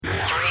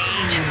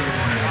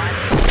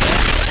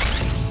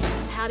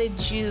How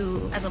did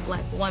you, as a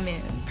Black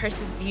woman,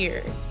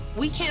 persevere?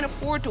 We can't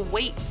afford to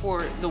wait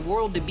for the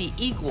world to be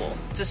equal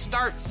to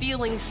start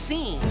feeling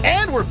seen.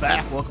 And we're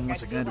back. Welcome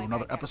once again to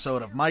another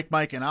episode of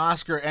Mike, and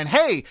Oscar. And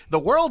hey, the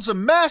world's a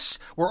mess.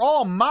 We're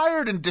all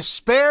mired in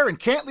despair and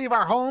can't leave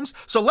our homes.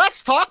 So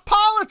let's talk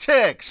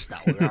politics.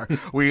 Now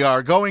we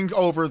are going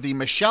over the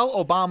Michelle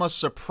Obama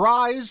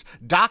surprise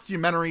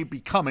documentary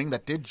Becoming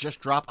that did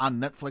just drop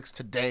on Netflix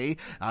today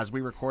as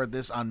we record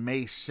this on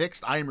May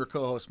 6th. I am your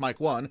co-host, Mike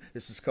One.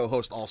 This is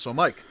co-host also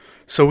Mike.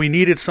 So we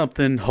needed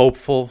something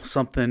hopeful,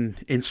 something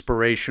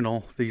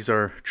inspirational. These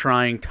are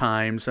trying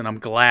times, and I'm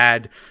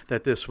glad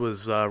that this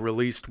was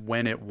released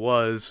when it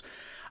was.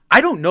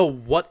 I don't know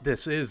what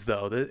this is,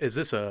 though. Is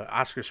this a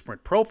Oscar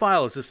Sprint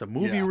profile? Is this a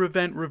movie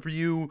event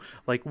review?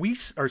 Like, we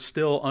are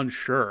still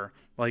unsure.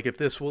 Like, if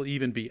this will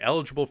even be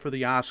eligible for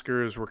the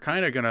Oscars. We're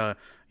kind of going to,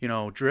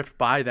 drift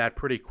by that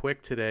pretty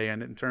quick today.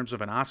 And in terms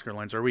of an Oscar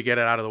lens, or we get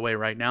it out of the way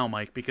right now,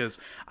 Mike, because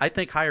I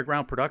think Higher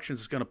Ground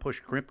Productions is going to push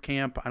Grip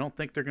Camp. I don't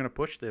think they're going to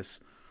push this.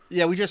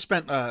 Yeah, we just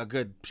spent a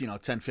good,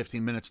 10,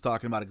 15 minutes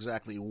talking about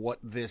exactly what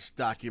this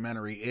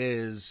documentary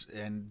is,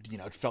 and,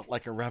 it felt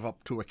like a rev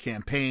up to a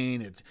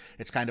campaign.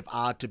 It's kind of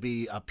odd to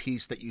be a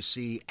piece that you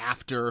see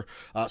after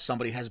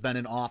somebody has been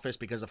in office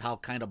because of how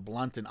kind of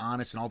blunt and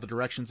honest and all the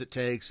directions it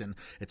takes, and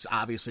it's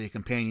obviously a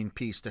companion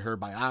piece to her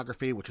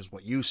biography, which is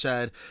what you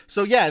said.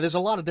 So, yeah, there's a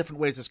lot of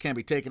different ways this can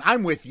be taken.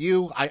 I'm with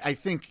you. I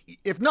think,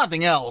 if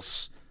nothing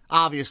else,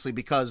 obviously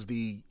because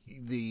the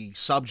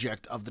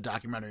subject of the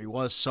documentary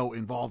was so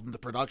involved in the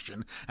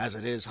production, as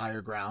it is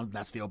Higher Ground,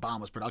 that's the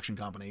Obama's production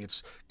company,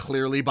 it's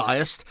clearly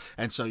biased,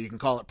 and so you can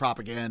call it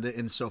propaganda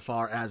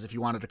insofar as if you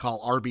wanted to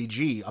call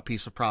RBG a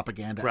piece of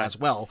propaganda as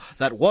well,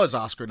 that was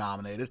Oscar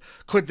nominated.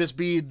 Could this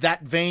be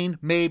that vein?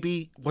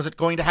 Maybe. Was it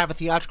going to have a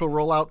theatrical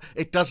rollout?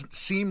 It doesn't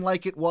seem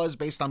like it was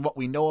based on what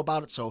we know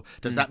about it, so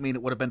does that mean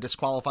it would have been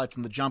disqualified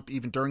from the jump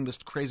even during this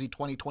crazy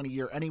 2020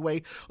 year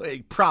anyway?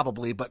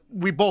 Probably, but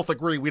we both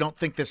agree we don't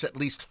think this at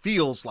least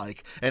feels like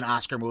an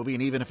Oscar movie,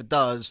 and even if it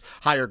does,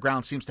 Higher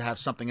Ground seems to have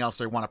something else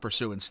they want to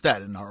pursue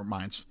instead in our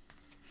minds.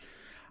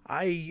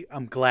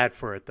 I'm glad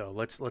for it, though.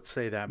 Let's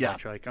say that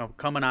much. Like, I'm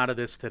coming out of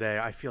this today,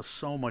 I feel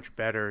so much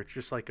better. It's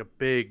just like a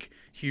big,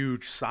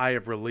 huge sigh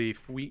of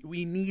relief.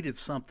 We needed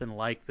something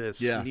like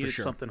this. Yeah, we needed for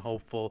sure. something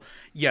hopeful.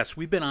 Yes,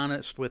 we've been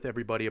honest with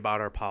everybody about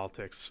our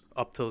politics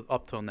up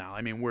till now.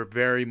 I mean, we're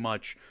very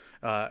much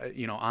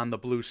on the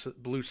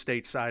blue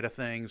state side of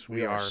things.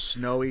 We are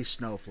snowy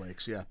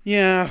snowflakes,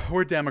 Yeah,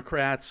 we're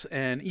Democrats.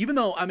 And even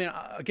though,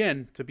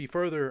 again, to be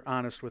further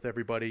honest with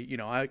everybody,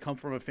 I come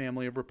from a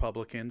family of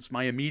Republicans.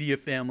 My immediate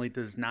family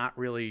does not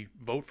really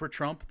vote for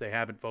Trump. They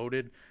haven't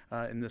voted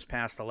in this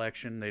past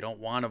election. They don't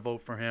want to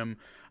vote for him.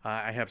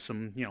 I have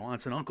some,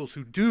 aunts and uncles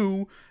who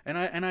do, and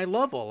I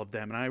love all of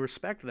them, and I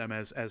respect them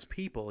as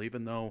people,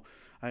 even though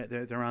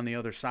they're on the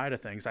other side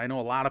of things. I know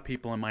a lot of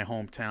people in my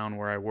hometown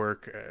where I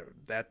work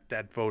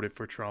that voted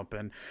for Trump,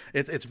 and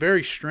it's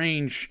very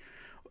strange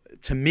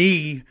to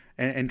me,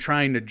 and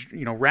trying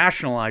to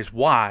rationalize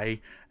why.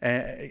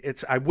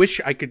 I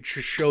wish I could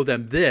just show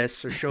them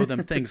this or show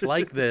them things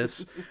like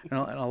this, and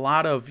a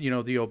lot of the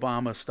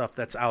Obama stuff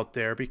that's out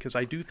there, because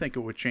I do think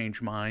it would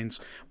change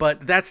minds.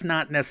 But that's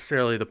not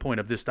necessarily the point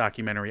of this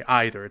documentary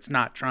either. It's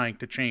not trying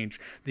to change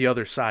the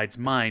other side's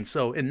mind.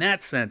 So in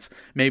that sense,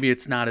 maybe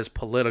it's not as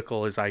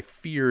political as I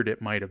feared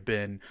it might have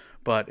been.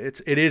 But it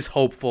is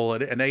hopeful,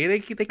 and they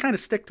kind of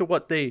stick to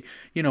what they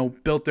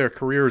built their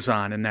careers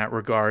on in that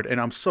regard,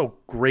 and I'm so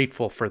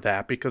grateful for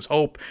that, because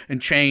hope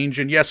and change,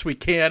 and yes, we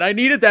can. I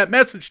needed that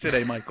message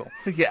today, Michael.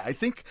 Yeah, I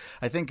think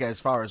as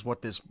far as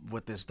what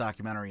this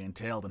documentary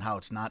entailed and how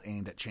it's not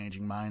aimed at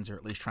changing minds, or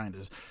at least trying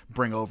to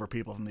bring over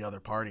people from the other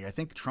party, I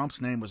think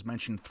Trump's name was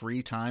mentioned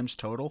 3 times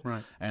total,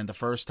 right? And the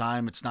first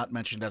time it's not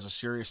mentioned as a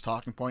serious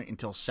talking point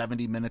until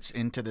 70 minutes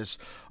into this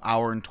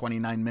hour and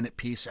 29-minute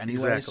piece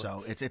anyway. Exactly.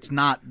 So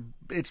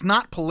it's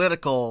not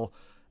political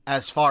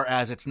as far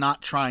as it's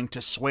not trying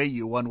to sway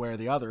you one way or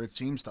the other. It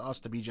seems to us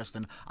to be just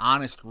an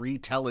honest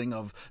retelling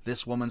of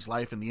this woman's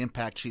life and the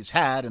impact she's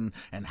had, and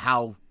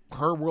how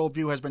her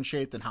worldview has been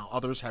shaped and how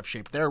others have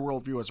shaped their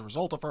worldview as a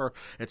result of her,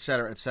 et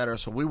cetera, et cetera.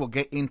 So we will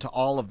get into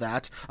all of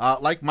that.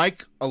 Like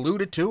Mike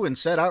alluded to and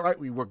said, all right,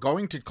 we were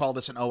going to call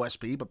this an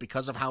OSP, but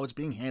because of how it's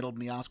being handled in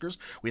the Oscars,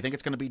 we think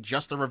it's going to be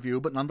just a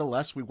review, but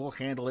nonetheless, we will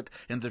handle it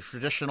in the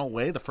traditional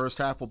way. The first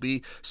half will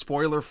be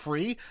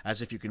spoiler-free,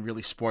 as if you can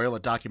really spoil a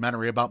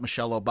documentary about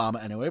Michelle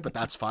Obama anyway, but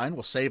that's fine.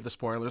 We'll save the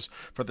spoilers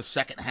for the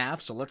second half.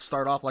 So let's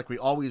start off like we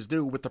always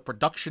do with the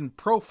production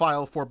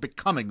profile for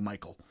Becoming,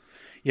 Michael.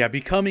 Yeah,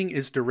 Becoming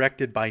is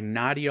directed by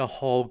Nadia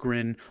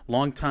Hallgren,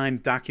 longtime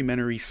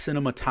documentary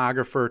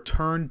cinematographer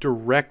turned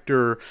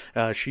director.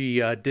 She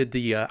did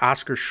the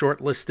Oscar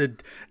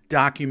shortlisted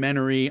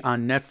documentary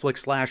on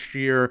Netflix last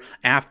year,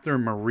 After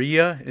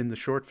Maria, in the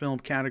short film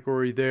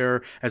category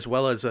there, as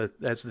well as the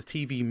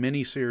TV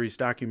miniseries,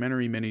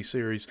 documentary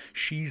miniseries,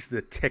 She's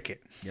the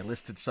Ticket. Yeah,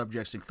 listed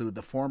subjects include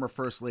the former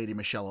First Lady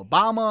Michelle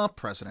Obama,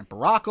 President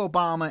Barack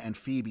Obama, and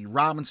Phoebe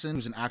Robinson,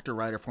 who's an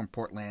actor-writer from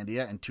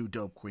Portlandia and Two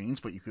Dope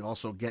Queens. But you can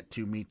also get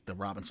to meet the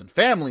Robinson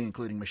family,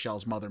 including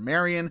Michelle's mother,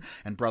 Marion,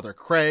 and brother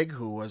Craig,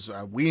 who was,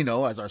 we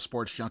know as our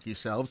sports junkie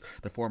selves,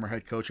 the former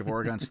head coach of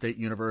Oregon State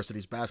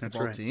University's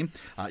basketball team.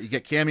 You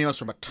get cameos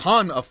from a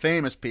ton of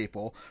famous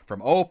people,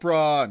 from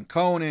Oprah and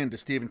Conan to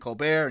Stephen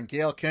Colbert and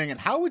Gayle King. And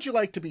how would you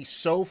like to be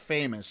so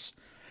famous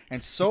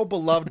and so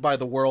beloved by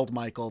the world,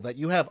 Michael, that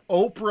you have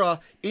Oprah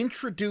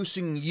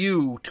introducing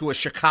you to a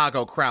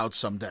Chicago crowd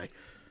someday?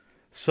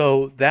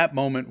 So that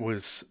moment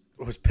was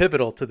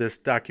pivotal to this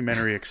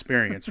documentary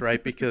experience,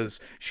 right? Because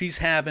she's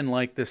having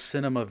like this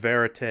cinema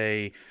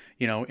verite,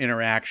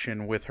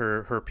 interaction with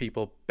her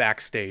people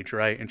backstage,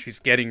 right? And she's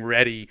getting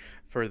ready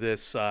for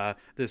this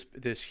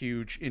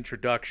huge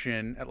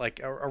introduction at like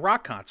a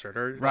rock concert,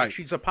 or right. Like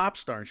she's a pop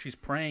star and she's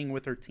praying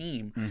with her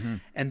team. Mm-hmm.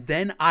 And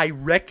then I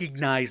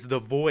recognized the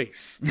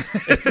voice.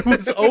 It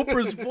was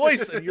Oprah's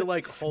voice, and you're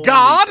like, holy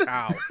God?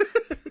 cow.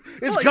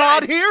 Is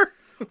God here?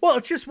 Well,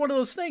 it's just one of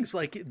those things.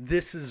 Like,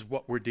 this is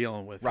what we're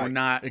dealing with. Right. We're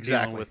not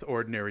exactly. dealing with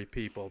ordinary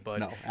people. But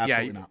no,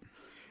 absolutely not.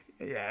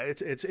 Yeah,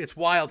 it's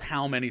wild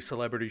how many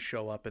celebrities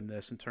show up in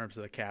this in terms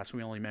of the cast.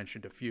 We only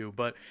mentioned a few,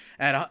 but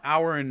at an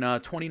hour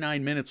and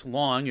 29 minutes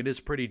long, it is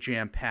pretty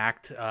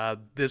jam-packed.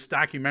 This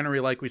documentary,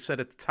 like we said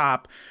at the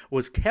top,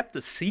 was kept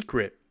a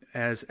secret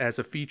as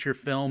a feature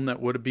film that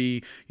would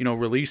be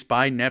released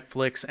by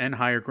Netflix and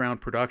Higher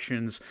Ground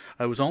Productions.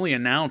 It was only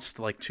announced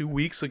like 2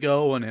 weeks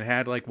ago, and it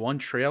had like one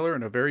trailer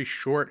and a very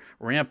short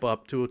ramp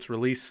up to its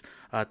release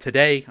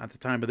today at the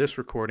time of this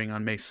recording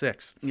on May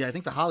 6th. Yeah, I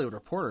think the Hollywood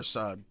Reporters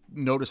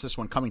noticed this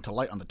one coming to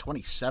light on the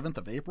 27th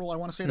of April. I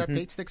want to say that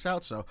date sticks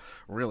out. So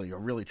really, a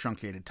really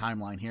truncated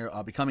timeline here.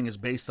 Becoming is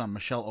based on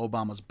Michelle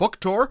Obama's book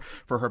tour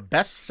for her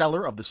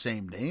bestseller of the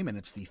same name, and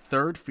it's the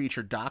third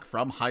feature doc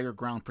from Higher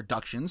Ground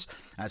Productions,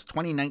 as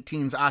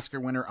 2019's Oscar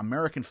winner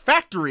American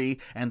Factory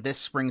and this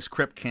spring's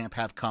Crip Camp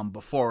have come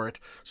before it.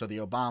 So the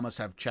Obamas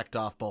have checked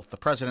off both the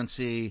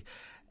presidency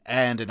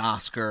and an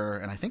Oscar,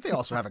 and I think they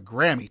also have a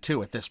Grammy,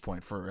 too, at this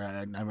point.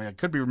 I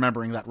could be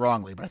remembering that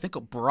wrongly, but I think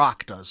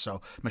Barack does,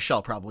 so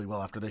Michelle probably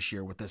will after this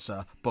year with this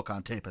book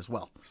on tape as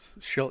well.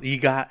 She'll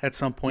EGOT at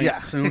some point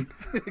soon.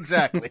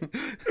 Exactly.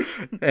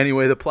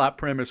 Anyway, the plot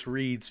premise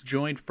reads,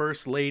 join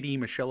First Lady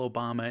Michelle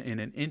Obama in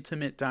an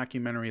intimate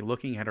documentary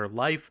looking at her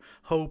life,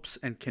 hopes,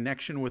 and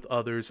connection with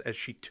others as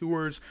she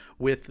tours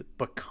with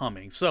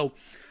Becoming. So,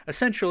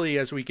 essentially,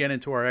 as we get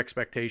into our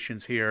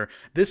expectations here,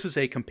 this is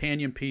a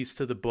companion piece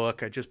to the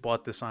book. I just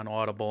bought this on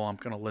Audible. I'm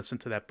going to listen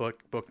to that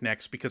book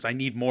next because I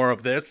need more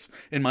of this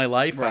in my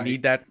life. Right. I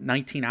need that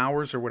 19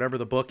 hours or whatever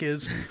the book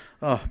is.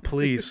 Oh,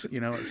 please. So you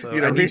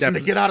know, reason to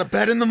get out of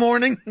bed in the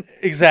morning.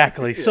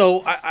 Exactly. Yeah.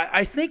 So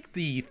I think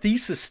the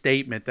thesis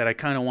statement that I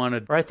kind of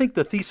wanted, or I think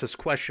the thesis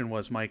question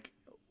was, Mike,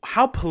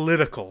 how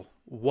political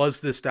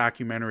was this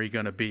documentary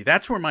going to be?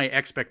 That's where my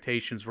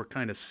expectations were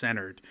kind of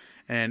centered.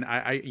 And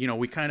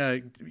we kind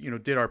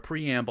of, did our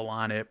preamble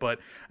on it. But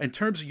in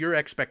terms of your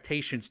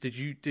expectations, did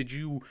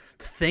you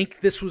think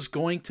this was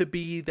going to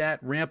be that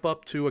ramp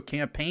up to a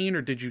campaign,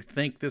 or did you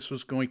think this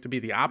was going to be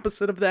the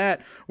opposite of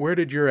that? Where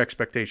did your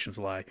expectations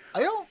lie?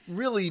 I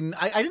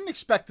didn't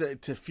expect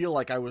it to feel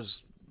like I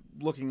was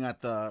looking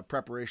at the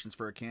preparations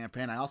for a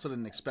campaign. I also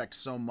didn't expect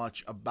so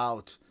much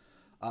about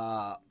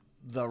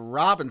the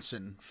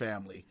Robinson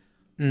family.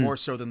 More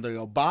so than the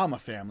Obama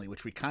family,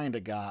 which we kind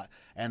of got.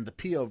 And the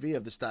POV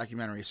of this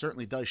documentary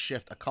certainly does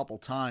shift a couple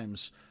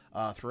times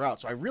throughout.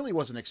 So I really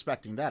wasn't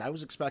expecting that. I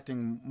was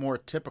expecting more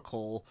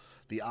typical,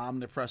 the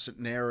omnipresent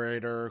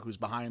narrator who's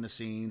behind the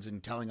scenes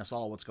and telling us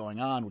all what's going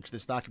on, which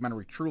this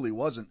documentary truly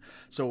wasn't.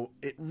 So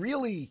it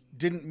really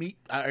didn't meet.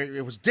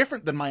 It was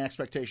different than my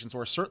expectations,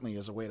 or certainly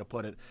is a way to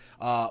put it.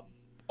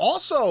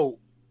 Also,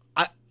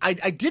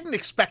 I didn't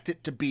expect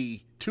it to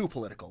be too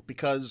political,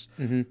 because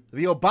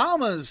the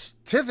Obamas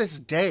to this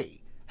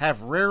day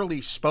have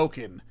rarely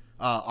spoken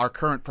our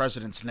current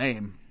president's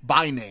name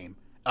by name,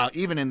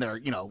 even in their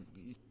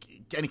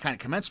any kind of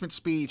commencement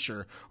speech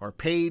or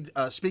paid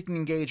speaking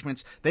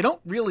engagements. They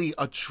don't really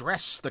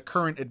address the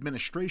current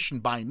administration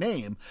by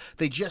name.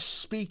 They just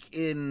speak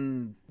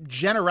in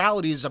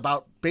generalities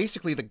about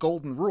basically the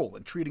golden rule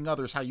and treating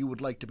others how you would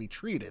like to be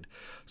treated.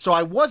 So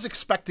I was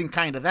expecting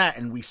kind of that,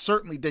 and we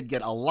certainly did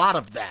get a lot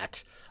of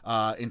that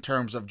in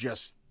terms of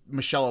just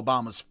Michelle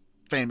Obama's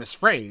famous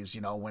phrase,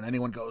 when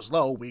anyone goes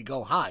low, we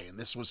go high. And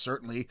this was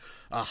certainly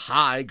a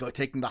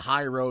taking the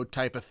high road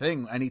type of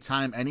thing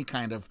anytime any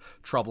kind of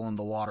trouble in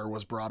the water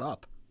was brought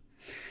up.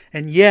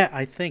 And yet,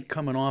 I think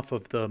coming off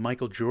of the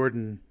Michael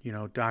Jordan,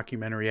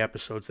 documentary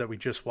episodes that we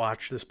just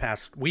watched this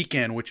past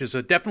weekend, which is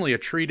definitely a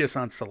treatise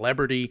on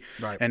celebrity,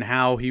 right, and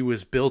how he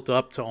was built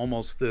up to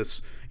almost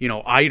this,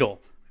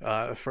 idol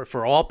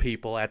for all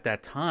people at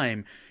that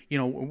time. You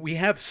know, we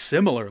have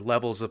similar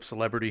levels of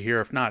celebrity here,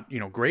 if not, you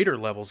know, greater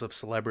levels of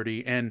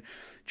celebrity. And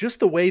just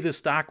the way this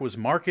doc was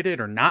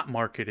marketed or not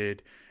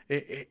marketed,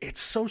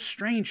 it's so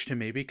strange to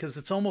me, because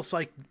it's almost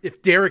like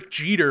if Derek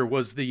Jeter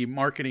was the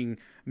marketing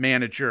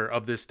manager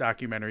of this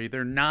documentary.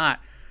 They're not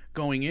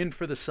going in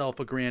for the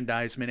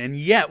self-aggrandizement. And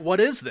yet, what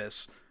is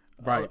this?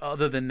 Right.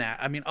 Other than that,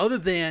 I mean, other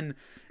than,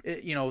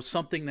 you know,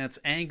 something that's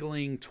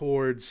angling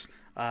towards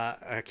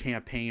a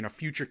campaign, a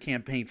future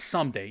campaign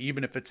someday,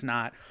 even if it's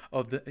not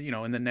of the, you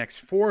know, in the next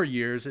 4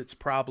 years, it's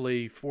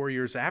probably 4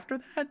 years after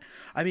that.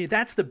 I mean,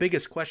 that's the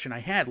biggest question I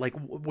had. Like,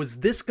 was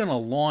this going to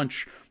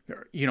launch,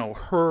 you know,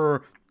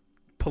 her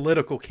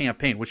political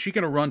campaign? Was she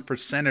going to run for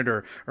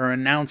senator or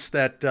announce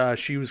that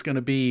she was going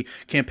to be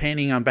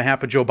campaigning on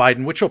behalf of Joe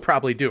Biden, which she'll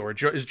probably do? Or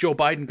is Joe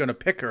Biden going to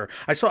pick her?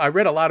 I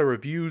read a lot of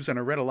reviews and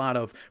I read a lot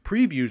of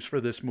previews for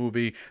this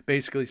movie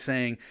basically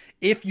saying,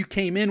 if you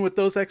came in with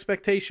those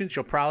expectations,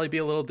 you'll probably be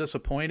a little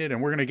disappointed.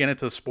 And we're going to get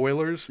into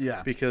spoilers,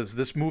 because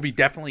this movie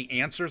definitely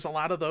answers a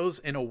lot of those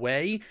in a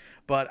way.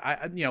 But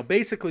you know,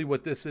 basically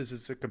what this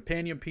is a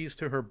companion piece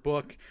to her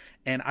book.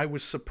 And I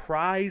was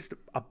surprised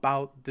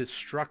about the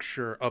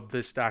structure of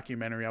this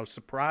documentary. I was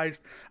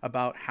surprised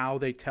about how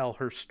they tell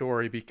her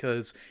story,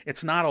 because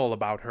it's not all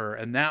about her.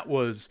 And that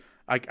was,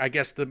 I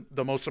guess,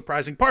 the most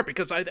surprising part,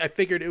 because I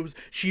figured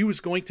she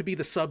was going to be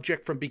the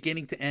subject from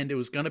beginning to end. It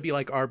was going to be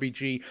like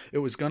RBG. It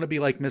was going to be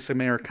like Miss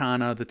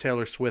Americana, the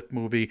Taylor Swift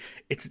movie.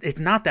 It's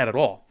not that at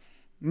all.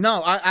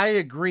 No, I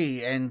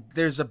agree. And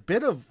there's a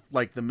bit of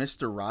like the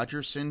Mr.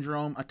 Rogers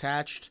syndrome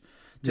attached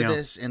to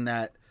this, in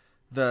that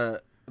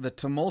the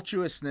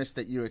tumultuousness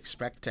that you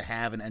expect to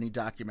have in any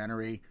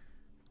documentary,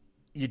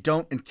 you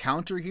don't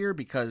encounter here,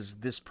 because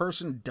this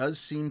person does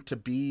seem to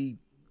be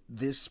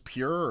this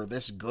pure or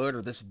this good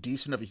or this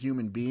decent of a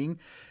human being,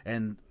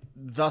 and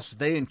thus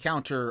they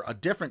encounter a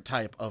different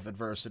type of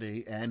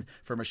adversity. And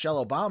for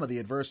Michelle Obama, the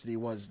adversity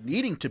was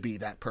needing to be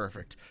that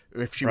perfect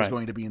if she was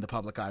going to be in the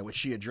public eye, which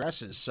she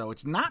addresses. So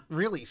it's not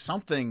really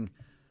something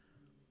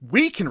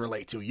we can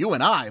relate to, you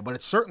and I, but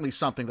it's certainly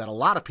something that a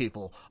lot of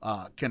people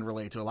can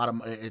relate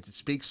to. It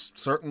speaks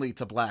certainly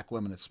to Black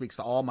women. It speaks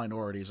to all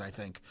minorities, I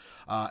think.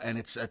 And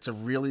it's a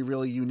really,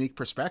 really unique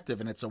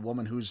perspective. And it's a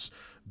woman who's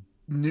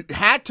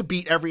had to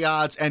beat every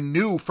odds and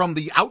knew from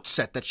the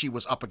outset that she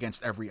was up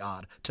against every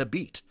odd to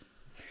beat.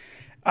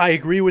 I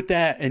agree with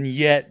that. And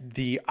yet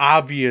the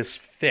obvious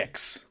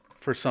fix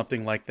for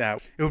something like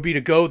that, it would be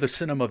to go the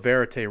cinema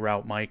verite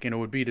route, Mike, and it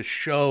would be to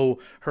show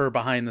her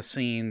behind the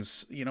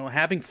scenes, you know,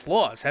 having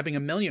flaws, having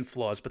a million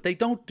flaws, but they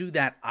don't do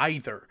that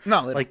either.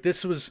 No, like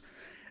this was,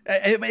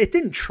 it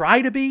didn't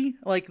try to be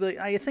like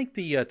I think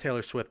the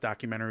Taylor Swift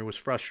documentary was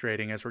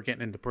frustrating, as we're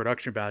getting into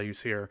production values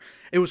here.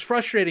 It was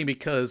frustrating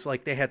because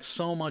like they had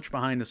so much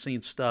behind the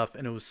scenes stuff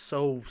and it was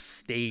so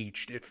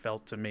staged. It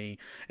felt to me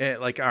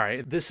like, all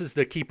right, this is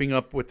the keeping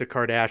up with the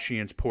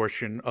Kardashians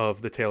portion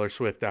of the Taylor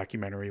Swift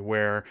documentary,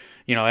 where,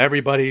 you know,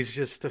 everybody's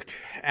just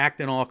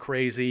acting all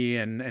crazy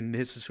and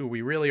this is who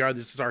we really are.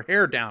 This is our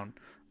hair down.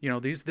 You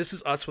know, this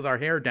is us with our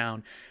hair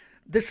down.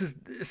 This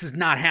is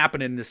not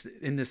happening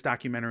in this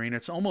documentary, and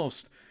it's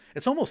almost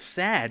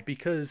sad,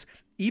 because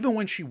even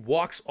when she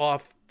walks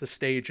off the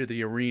stage of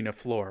the arena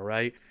floor,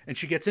 right, and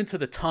she gets into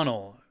the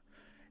tunnel,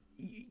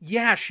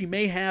 yeah, she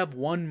may have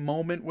one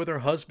moment with her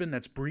husband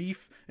that's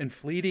brief and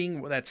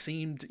fleeting, that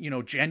seemed, you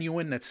know,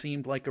 genuine, that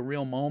seemed like a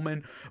real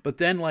moment. But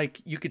then, like,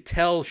 you could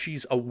tell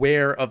she's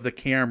aware of the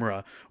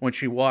camera when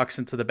she walks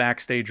into the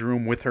backstage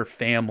room with her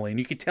family. And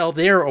you could tell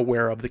they're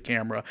aware of the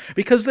camera,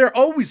 because they're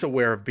always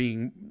aware of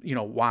being, you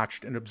know,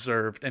 watched and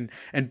observed and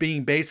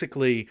being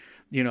basically,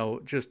 you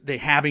know, just they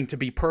having to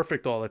be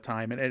perfect all the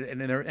time.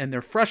 And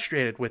they're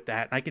frustrated with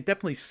that. And I can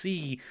definitely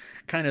see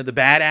kind of the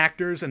bad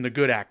actors and the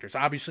good actors.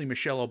 Obviously,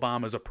 Michelle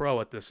Obama's a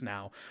pro at this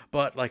now,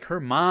 but like her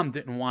mom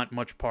didn't want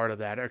much part of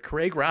that. Or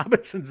Craig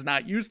Robinson's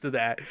not used to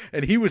that,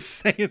 and he was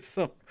saying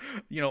some,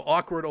 you know,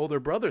 awkward older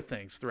brother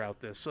things throughout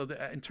this. So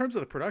in terms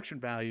of the production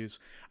values,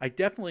 I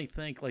definitely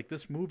think like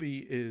this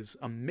movie is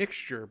a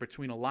mixture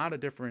between a lot of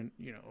different,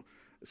 you know,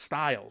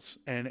 styles,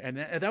 and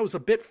that was a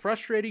bit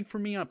frustrating for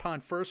me upon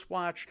first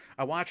watch.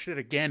 I watched it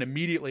again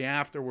immediately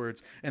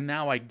afterwards, and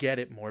now I get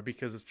it more,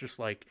 because it's just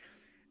like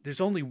there's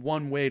only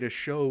one way to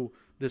show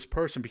this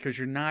person, because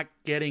you're not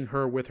getting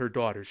her with her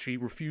daughters. She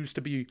refused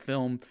to be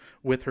filmed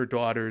with her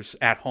daughters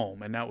at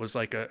home, and that was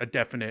like a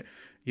definite,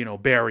 you know,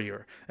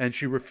 barrier. And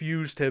she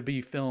refused to be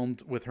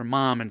filmed with her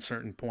mom in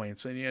certain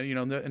points, and you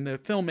know, and the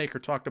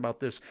filmmaker talked about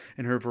this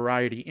in her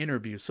Variety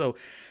interview. So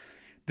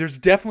there's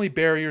definitely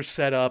barriers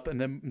set up,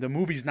 and the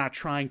movie's not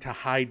trying to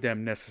hide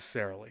them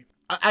necessarily.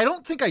 I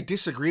don't think I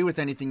disagree with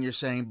anything you're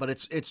saying, but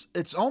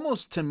it's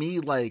almost to me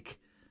like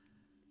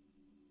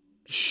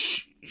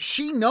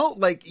she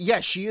like,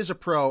 yes, she is a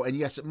pro, and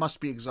yes, it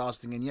must be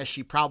exhausting, and yes,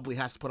 she probably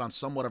has to put on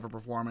somewhat of a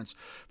performance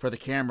for the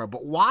camera,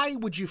 but why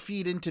would you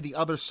feed into the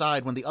other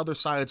side when the other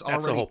side's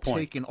already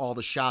taken all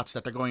the shots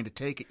that they're going to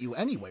take at you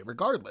anyway,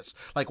 regardless?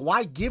 Like,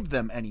 why give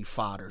them any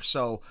fodder?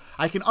 So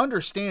I can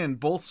understand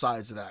both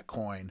sides of that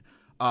coin.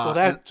 Well,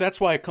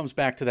 that's why it comes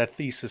back to that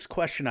thesis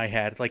question I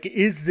had. It's like,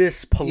 is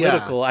this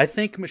political? Yeah. I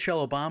think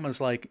Michelle Obama's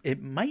like,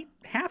 it might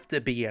have to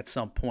be at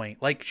some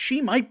point. Like,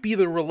 she might be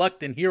the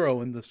reluctant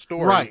hero in the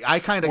story. Right. I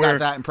kind of got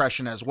that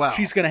impression as well.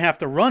 She's going to have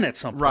to run at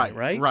some point,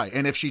 right? Right.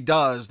 And if she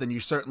does, then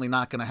you're certainly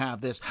not going to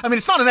have this. I mean,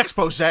 it's not an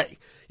expose,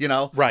 you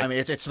know? Right. I mean,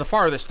 it's the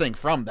farthest thing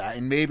from that.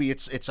 And maybe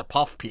it's a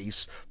puff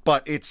piece,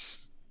 but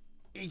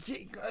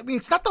I mean,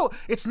 it's not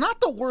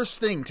the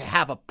worst thing to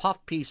have a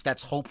puff piece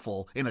that's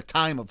hopeful in a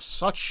time of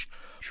such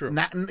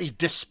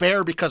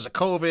despair because of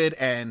COVID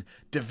and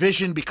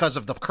division because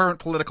of the current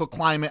political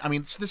climate. I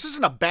mean, this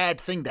isn't a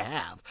bad thing to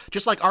have.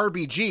 Just like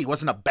RBG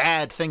wasn't a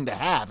bad thing to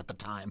have at the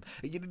time.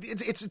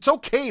 It's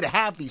okay to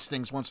have these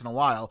things once in a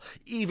while,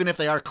 even if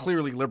they are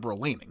clearly liberal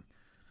leaning.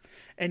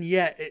 And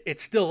yet,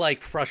 it's still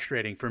like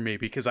frustrating for me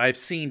because I've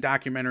seen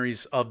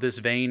documentaries of this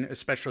vein,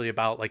 especially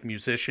about like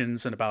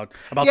musicians and about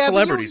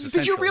celebrities.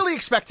 Did you really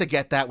expect to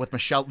get that with the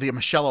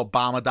Michelle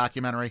Obama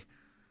documentary?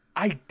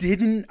 I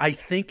didn't. I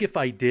think if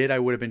I did, I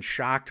would have been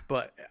shocked.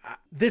 But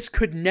this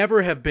could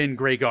never have been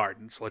Grey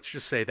Gardens. Let's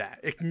just say that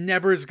it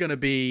never is going to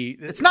be.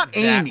 It's not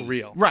Amy,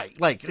 real, right?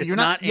 Like it's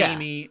not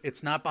Amy.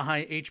 It's not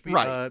behind HBO.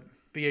 Right.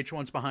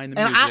 VH1's behind the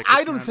music. And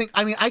I don't think,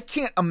 I mean, I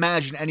can't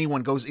imagine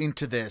anyone goes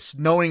into this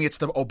knowing it's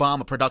the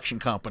Obama production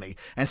company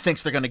and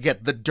thinks they're going to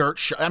get the dirt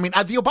show. I mean,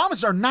 the Obamas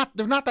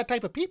they're not that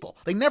type of people.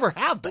 They never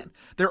have been.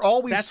 They're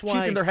always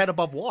keeping their head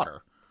above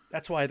water.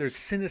 That's why there's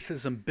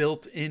cynicism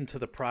built into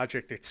the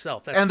project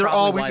itself. That's and they're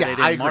always, why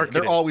they I agree.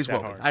 They're always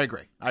woke. I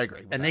agree.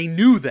 And they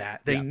knew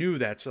that. They knew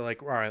that. So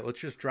like, all right, let's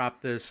just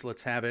drop this.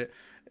 Let's have it,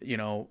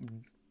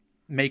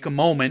 make a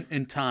moment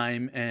in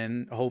time,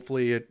 and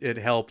hopefully it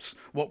helps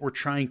what we're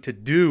trying to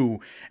do.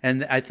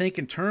 And I think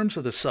in terms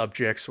of the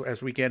subjects,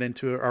 as we get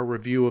into our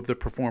review of the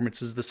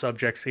performances, the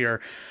subjects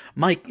here,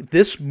 Mike,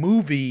 this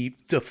movie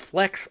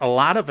deflects a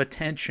lot of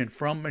attention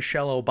from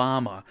Michelle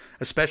Obama,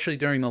 especially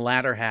during the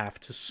latter half,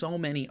 to so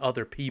many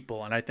other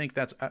people. And I think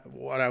that's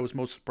what I was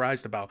most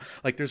surprised about.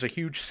 Like, there's a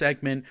huge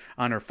segment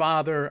on her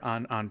father,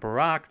 on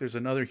Barack. There's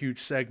another huge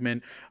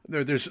segment.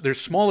 There's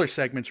smaller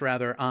segments,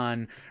 rather,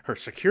 on her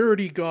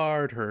security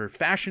guard, her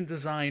fashion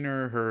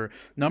designer, her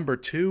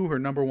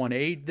number one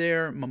aide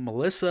there,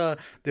 Melissa.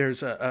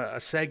 There's a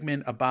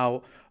segment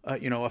about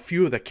a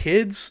few of the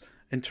kids,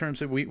 in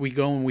terms of we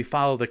go and we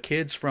follow the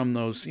kids from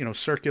those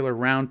circular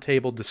round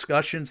table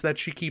discussions that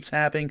she keeps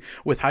having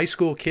with high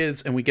school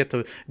kids, and we get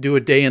to do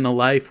a day in the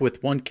life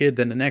with one kid,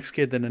 then the next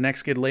kid, then the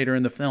next kid later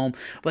in the film.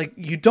 Like,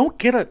 you don't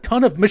get a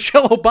ton of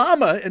Michelle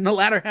Obama in the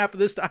latter half of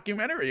this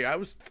documentary. I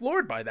was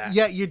floored by that.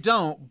 Yeah, you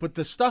don't, but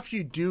the stuff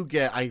you do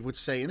get, I would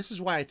say, and this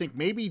is why I think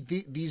maybe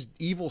these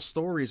evil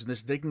stories and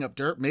this digging up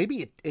dirt,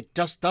 maybe it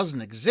just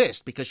doesn't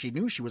exist because she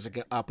knew she was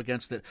up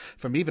against it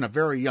from even a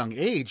very young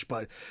age.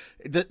 But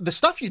the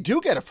stuff you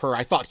do get of her,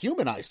 I thought,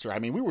 humanized her. I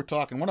mean, we were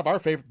talking,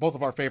 both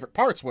of our favorite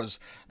parts was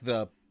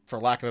the, for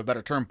lack of a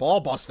better term, ball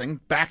busting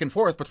back and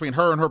forth between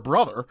her and her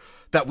brother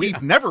that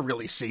we've never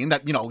really seen.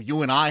 That,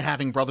 you and I,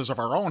 having brothers of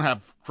our own,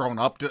 have grown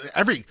up.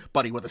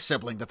 Everybody with a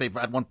sibling that they've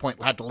at one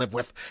point had to live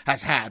with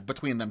has had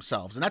between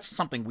themselves. And that's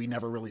something we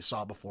never really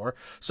saw before.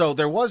 So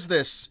there was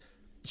this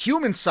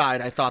human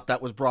side, I thought,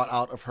 that was brought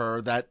out of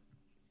her that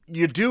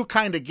you do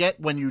kind of get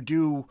when you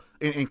do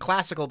in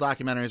classical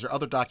documentaries or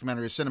other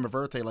documentaries, cinema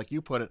verite, like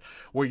you put it,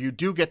 where you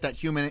do get that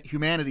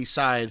humanity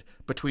side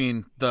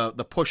between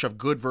the push of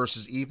good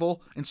versus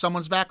evil in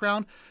someone's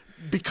background.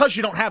 Because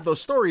you don't have those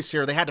stories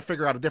here, they had to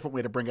figure out a different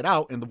way to bring it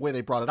out, and the way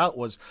they brought it out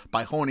was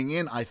by honing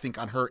in, I think,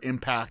 on her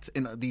impact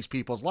in these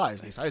people's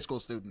lives, these high school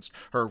students,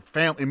 her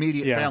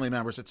immediate family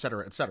members, et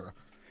cetera, et cetera.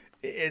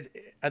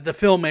 The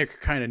filmmaker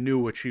kind of knew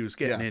what she was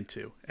getting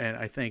into, and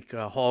I think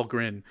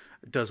Hallgren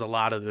does a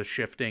lot of the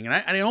shifting, and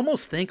I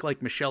almost think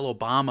like Michelle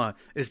Obama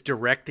is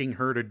directing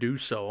her to do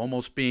so,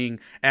 almost being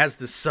as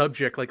the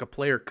subject, like a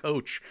player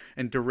coach,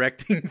 and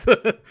directing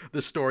the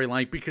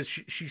storyline, because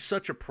she's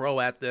such a pro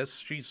at this.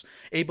 She's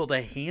able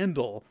to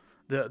handle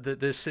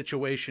this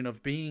situation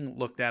of being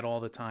looked at all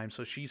the time,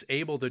 so she's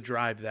able to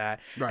drive that.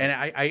 Right. And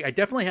I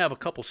definitely have a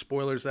couple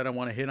spoilers that I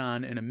want to hit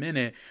on in a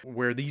minute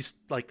where these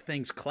like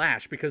things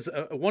clash, because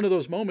one of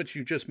those moments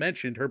you just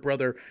mentioned, her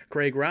brother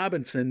Craig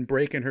Robinson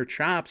breaking her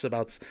chops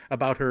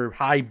about her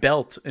high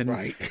belt, and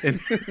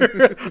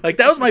like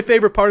that was my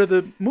favorite part of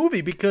the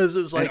movie, because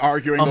it was like and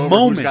arguing over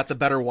moment. Who's got the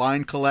better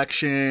wine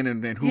collection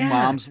and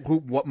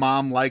what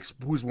mom likes,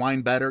 whose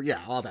wine better,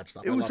 all that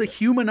stuff. It was a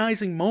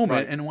humanizing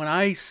moment, and when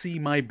I see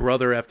my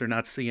brother after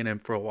not seeing him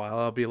for a while,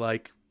 I'll be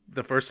like,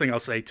 the first thing I'll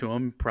say to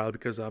him, probably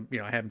because I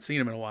haven't seen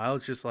him in a while,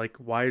 it's just like,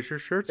 why is your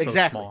shirt so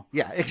small?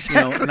 Yeah,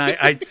 exactly. And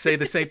I'd say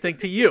the same thing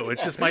to you.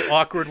 It's just my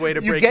awkward way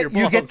to break your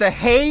balls. You get the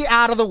hey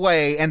out of the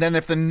way, and then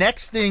if the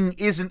next thing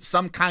isn't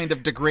some kind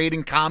of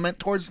degrading comment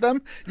towards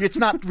them, it's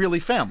not really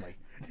family.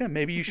 Yeah,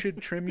 maybe you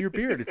should trim your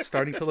beard. It's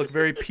starting to look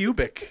very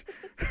pubic.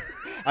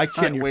 I on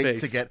can't your wait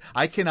face.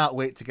 I cannot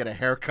wait to get a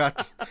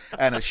haircut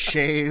and a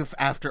shave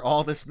after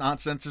all this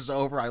nonsense is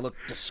over. I look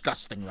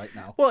disgusting right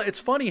now. Well, it's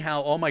funny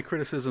how all my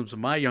criticisms of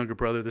my younger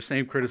brother are the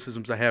same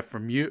criticisms I have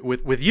from you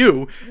with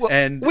you, Well,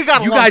 and we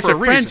got you along guys for are a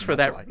friends reason, for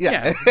that's that. why.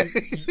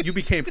 Yeah. You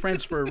became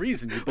friends for a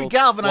reason. You We both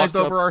galvanized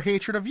walked over up- our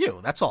hatred of you.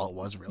 That's all it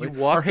was, really. You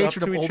walked Our up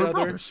hatred to of each older other.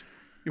 brothers.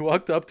 You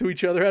walked up to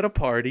each other at a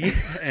party,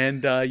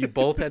 and you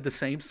both had the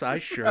same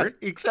size shirt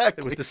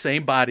Exactly. with the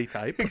same body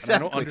type. Exactly.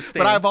 And I don't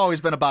understand. But I've always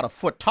been about a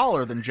foot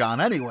taller than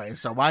John anyway,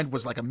 so mine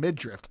was like a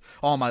midriff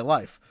all my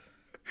life.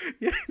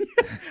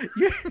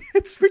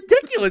 It's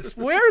ridiculous.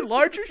 Wear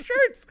larger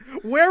shirts.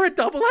 Wear a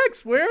double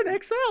X. Wear an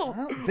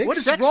XL. big What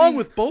is sexy- wrong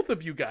with both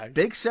of you guys?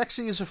 Big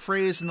sexy is a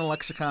phrase in the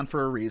lexicon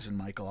for a reason,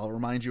 Michael. I'll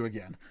remind you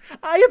again.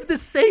 I have the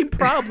same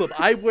problem.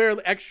 I wear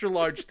extra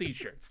large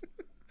T-shirts.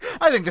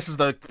 I think this is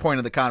the point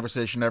of the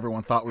conversation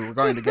everyone thought we were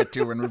going to get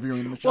to in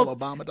reviewing the Michelle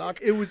Obama doc.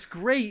 It was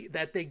great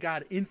that they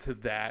got into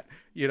that,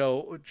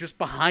 just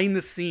behind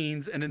the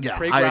scenes, and then Yeah,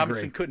 Craig I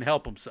Robinson agree. couldn't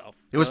help himself.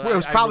 It was I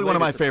probably one of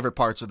my related to favorite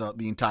parts of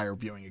the entire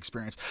viewing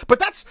experience.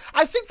 But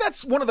I think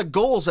that's one of the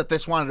goals that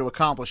this wanted to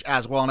accomplish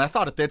as well, and I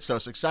thought it did so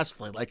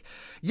successfully. Like,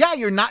 yeah,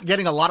 you're not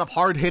getting a lot of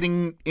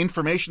hard-hitting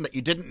information that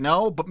you didn't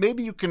know, but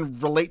maybe you can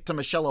relate to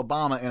Michelle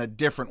Obama in a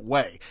different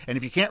way. And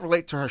if you can't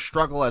relate to her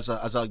struggle as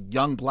a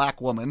young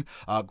black woman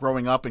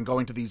growing up and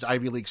going to these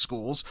Ivy League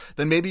schools,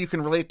 then maybe you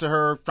can relate to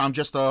her from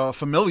just a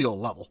familial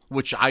level,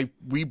 which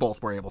we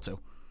both were able to.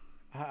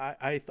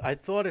 I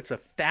thought it's a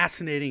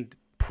fascinating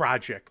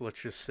project,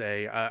 let's just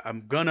say.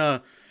 I'm going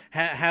to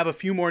have a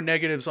few more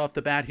negatives off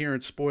the bat here in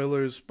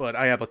spoilers, but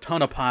I have a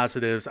ton of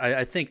positives.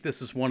 I think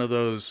this is one of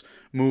those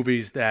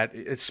movies that,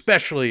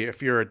 especially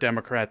if you're a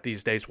Democrat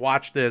these days,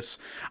 watch this.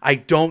 I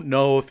don't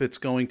know if it's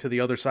going to the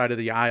other side of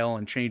the aisle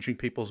and changing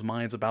people's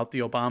minds about the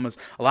Obamas.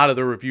 A lot of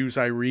the reviews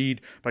I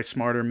read by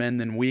smarter men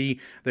than we,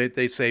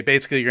 they say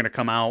basically you're going to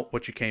come out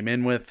what you came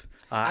in with.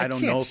 I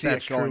don't know if see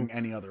that's it going true.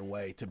 any other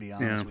way, to be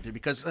honest with you,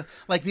 because the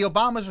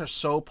Obamas are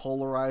so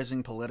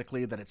polarizing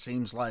politically that it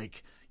seems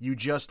like you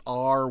just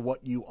are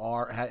what you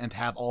are and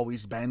have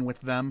always been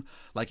with them.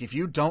 Like, if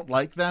you don't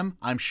like them,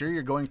 I'm sure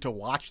you're going to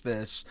watch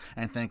this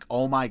and think,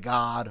 oh my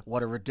God,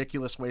 what a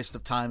ridiculous waste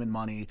of time and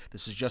money.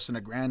 This is just an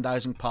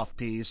aggrandizing puff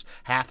piece.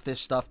 Half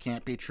this stuff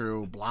can't be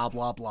true, blah,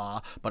 blah,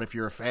 blah. But if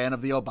you're a fan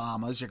of the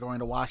Obamas, you're going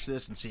to watch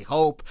this and see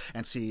hope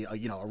and see,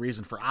 a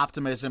reason for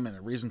optimism and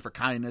a reason for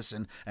kindness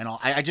and all.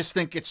 I just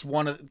think it's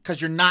because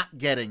you're not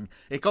getting,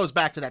 it goes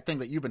back to that thing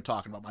that you've been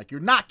talking about, Mike.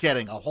 You're not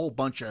getting a whole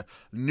bunch of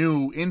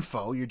new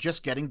info. You're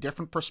just getting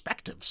different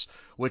perspectives,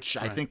 which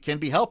I think can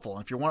be helpful.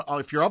 And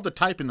if you're of the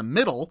type in the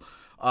middle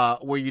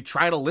where you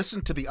try to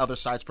listen to the other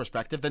side's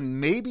perspective, then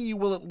maybe you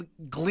will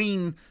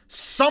glean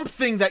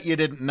something that you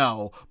didn't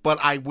know. But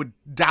I would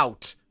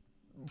doubt,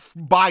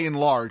 by and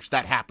large,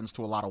 that happens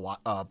to a lot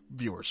of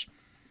viewers.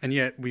 And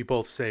yet we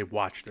both say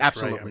watch this,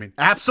 Absolutely. right? I mean,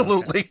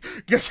 absolutely.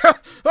 Please.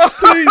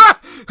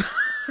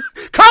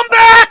 Come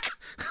back!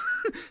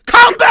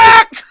 Come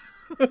back!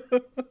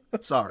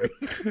 Sorry.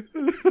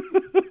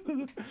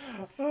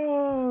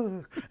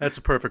 that's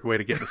a perfect way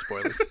to get into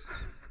spoilers.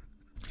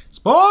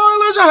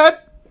 Spoilers ahead!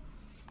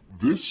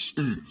 This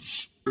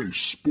is a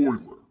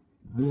spoiler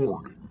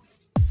warning.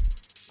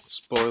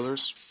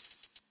 Spoilers.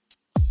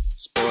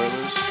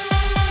 Spoilers.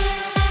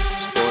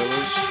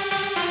 Spoilers.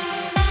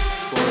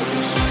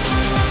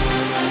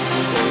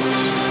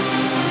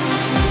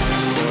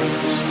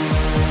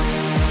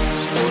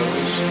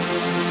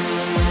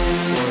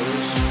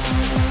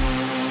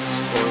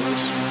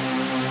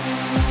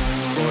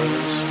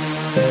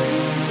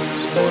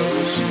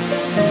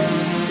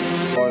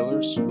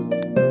 Spoilers.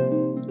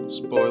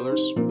 Spoilers.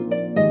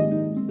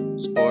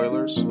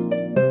 Spoilers.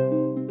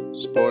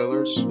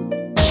 Spoilers.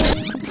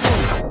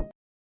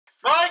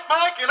 Mike,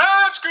 and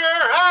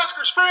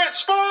Oscar spread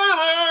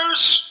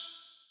spoilers!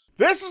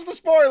 This is the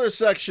spoiler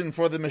section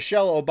for the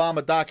Michelle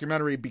Obama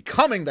documentary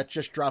Becoming that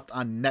just dropped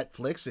on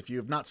Netflix. If you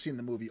have not seen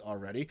the movie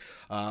already,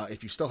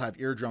 if you still have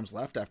eardrums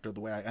left after the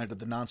way I ended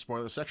the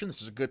non-spoiler section,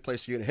 this is a good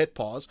place for you to hit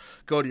pause.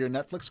 Go to your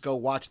Netflix, go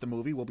watch the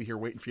movie. We'll be here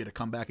waiting for you to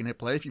come back and hit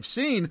play. If you've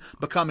seen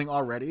Becoming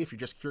already, if you're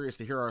just curious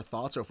to hear our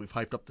thoughts, or if we've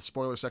hyped up the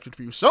spoiler section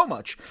for you so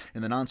much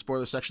in the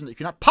non-spoiler section that you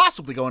cannot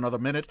possibly go another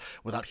minute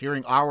without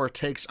hearing our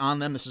takes on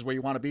them, this is where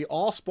you want to be.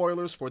 All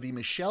spoilers for the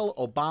Michelle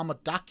Obama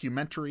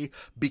documentary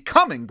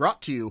Becoming,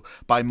 brought to you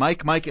by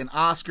Mike, and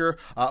Oscar.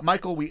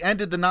 Michael, we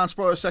ended the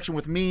non-spoiler section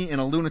with me in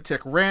a lunatic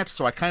rant,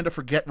 so I kind of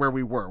forget where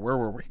we were. Where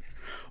were we?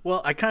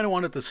 Well, I kind of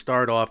wanted to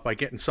start off by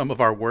getting some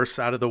of our worsts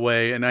out of the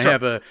way, and I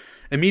have a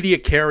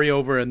immediate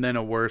carryover and then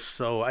a worst.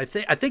 So I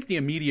think the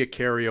immediate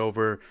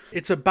carryover,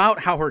 it's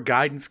about how her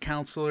guidance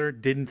counselor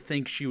didn't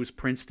think she was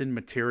Princeton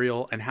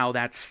material and how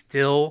that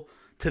still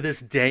to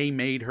this day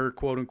made her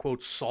quote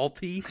unquote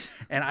salty.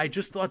 And I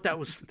just thought that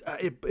was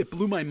it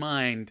blew my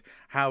mind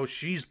how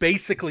she's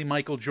basically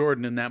Michael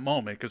Jordan in that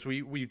moment, because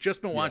we've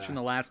just been watching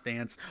The Last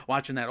Dance,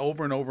 watching that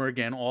over and over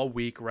again all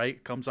week, right?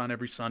 It comes on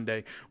every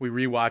Sunday. We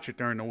rewatch it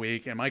during the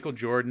week. And Michael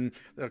Jordan,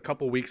 a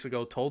couple weeks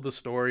ago, told the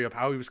story of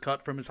how he was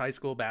cut from his high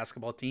school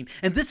basketball team.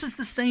 And this is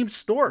the same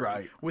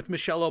story with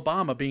Michelle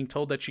Obama being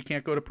told that she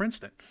can't go to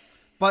Princeton.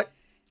 But,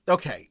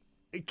 okay,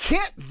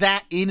 can't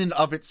that in and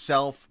of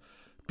itself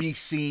be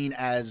seen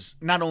as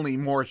not only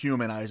more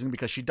humanizing,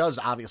 because she does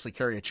obviously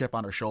carry a chip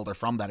on her shoulder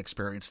from that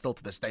experience still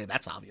to this day,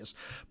 that's obvious,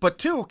 but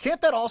two, can't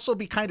that also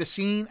be kind of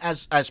seen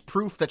as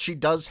proof that she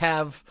does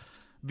have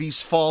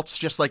these faults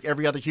just like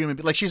every other human?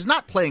 Like, she's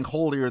not playing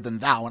holier than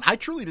thou, and I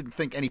truly didn't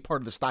think any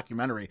part of this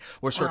documentary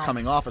was her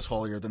coming off as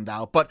holier than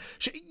thou, but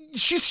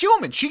she's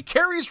human. She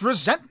carries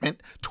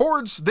resentment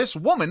towards this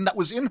woman that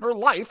was in her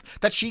life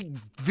that she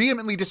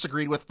vehemently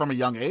disagreed with from a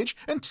young age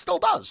and still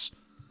does.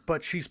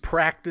 But she's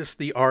practiced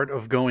the art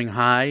of going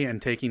high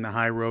and taking the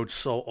high road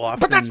so often.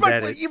 But that's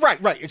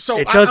right. So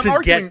I'm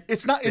arguing,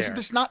 isn't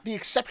this not the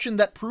exception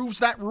that proves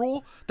that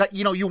rule? That,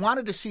 you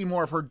wanted to see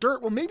more of her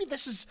dirt. Well, maybe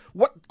this is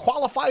what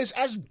qualifies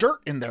as dirt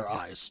in their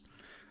eyes.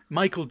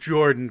 Michael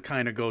Jordan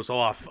kind of goes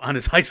off on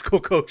his high school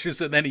coaches,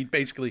 and then he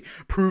basically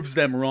proves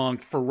them wrong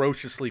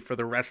ferociously for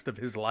the rest of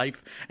his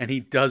life. And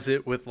he does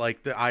it with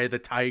like the eye of the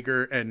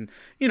tiger and,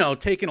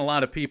 taking a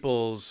lot of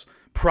people's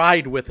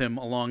pride with him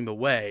along the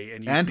way,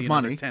 and you see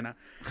money.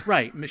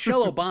 Right.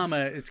 Michelle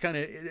Obama,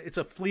 it's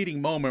a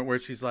fleeting moment where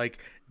she's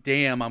like,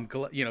 damn, I'm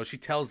she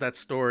tells that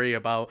story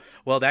about,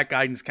 well, that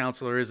guidance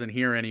counselor isn't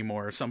here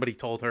anymore. Somebody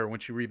told her when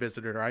she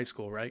revisited her high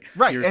school, right?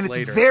 Right. Years and it's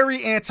later.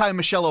 very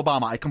anti-Michelle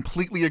Obama. I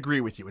completely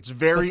agree with you. It's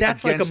very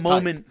that's like a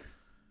moment type.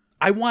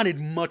 I wanted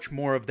much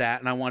more of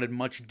that, and I wanted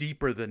much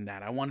deeper than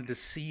that. I wanted to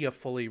see a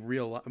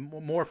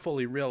more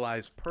fully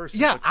realized person.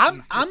 Yeah,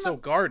 I'm so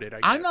guarded.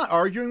 I'm not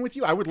arguing with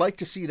you. I would like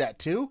to see that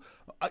too.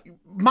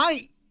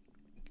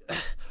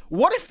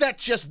 What if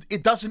that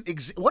it doesn't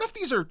exist? What if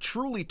these are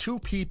truly two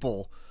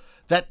people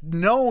that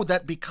know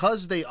that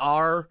because they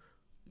are,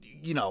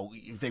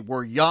 they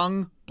were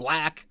young,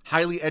 black,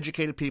 highly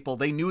educated people,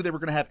 they knew they were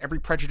going to have every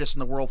prejudice in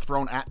the world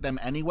thrown at them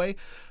anyway?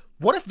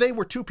 What if they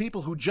were two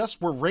people who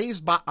just were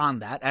raised on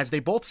that, as they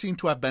both seem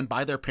to have been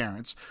by their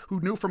parents, who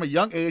knew from a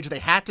young age they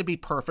had to be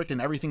perfect in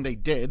everything they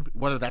did,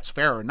 whether that's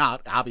fair or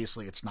not?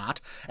 Obviously it's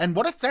not. And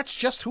what if that's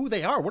just who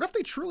they are? What if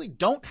they truly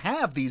don't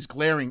have these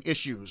glaring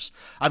issues?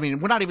 I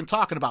mean, we're not even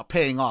talking about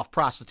paying off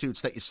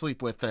prostitutes that you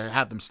sleep with to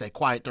have them stay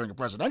quiet during a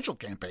presidential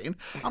campaign.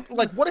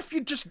 Like, what if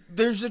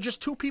there's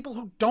just two people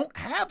who don't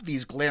have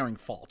these glaring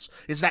faults?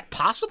 Is that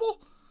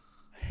possible?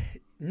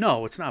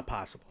 No, it's not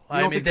possible.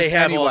 They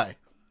have any way.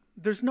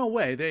 There's no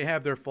way. They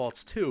have their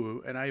faults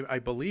too, and I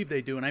believe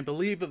they do. And I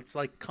believe it's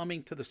like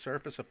coming to the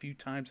surface a few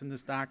times in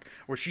this doc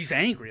where she's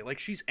angry. Like,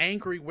 she's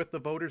angry with the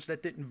voters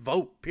that didn't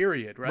vote,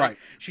 period, right?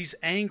 She's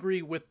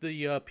angry with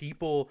the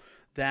people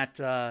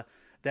that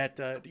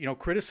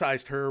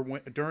criticized her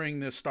during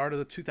the start of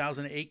the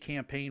 2008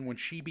 campaign, when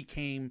she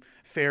became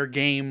fair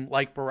game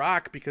like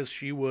Barack, because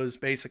she was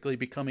basically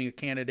becoming a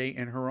candidate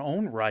in her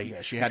own right.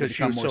 Yeah, she had to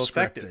become more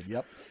effective. Scripted.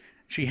 Yep.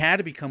 She had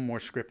to become more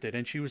scripted,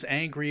 and she was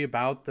angry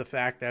about the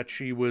fact that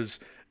she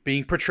was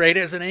being portrayed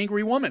as an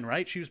angry woman,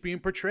 right? She was being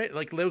portrayed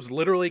like it was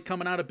literally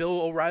coming out of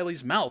Bill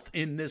O'Reilly's mouth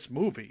in this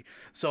movie.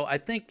 So I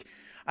think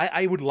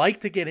I would like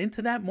to get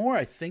into that more.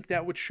 I think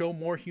that would show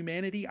more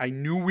humanity. I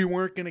knew we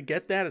weren't going to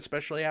get that,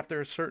 especially after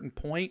a certain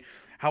point.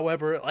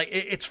 However,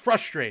 it's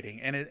frustrating,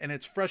 and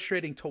it's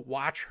frustrating to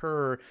watch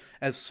her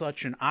as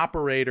such an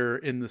operator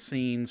in the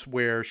scenes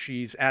where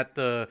she's at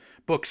the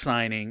book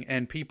signing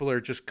and people are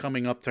just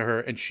coming up to her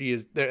and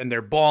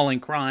they're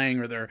bawling, crying,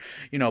 or they're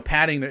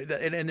patting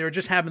and they're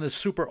just having this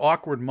super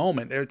awkward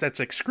moment that's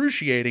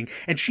excruciating,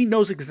 and she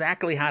knows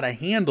exactly how to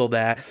handle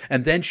that.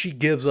 And then she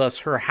gives us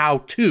her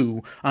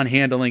how-to on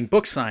handling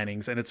book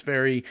signings, and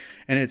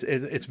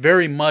it's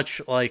very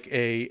much like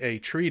a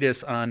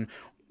treatise on,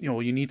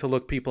 you need to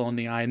look people in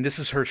the eye, and this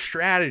is her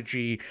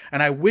strategy.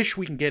 And I wish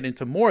we can get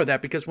into more of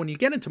that, because when you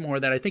get into more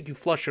of that, I think you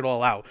flush it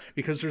all out,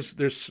 because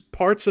there's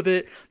parts of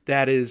it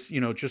that is,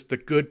 just the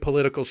good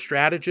political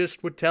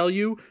strategist would tell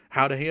you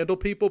how to handle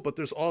people, but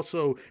there's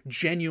also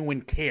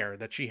genuine care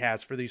that she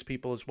has for these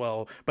people as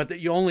well, but that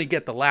you only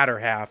get the latter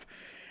half.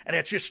 And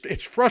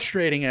it's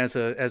frustrating as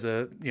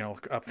a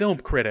film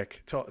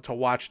critic to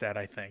watch that,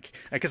 I think,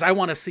 because I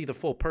want to see the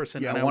full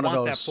person, and I want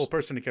that full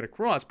person to get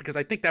across, because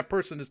I think that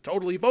person is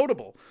totally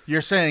votable.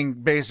 You're saying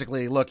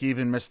basically, look,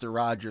 even Mr.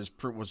 Rogers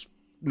was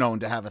known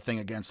to have a thing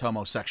against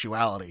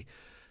homosexuality.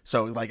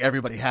 So like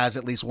everybody has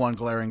at least one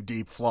glaring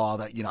deep flaw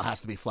that, has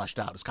to be fleshed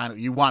out. It's kind of,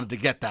 you wanted to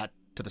get that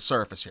to the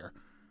surface here.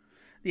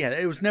 Yeah,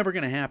 it was never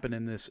going to happen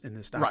in this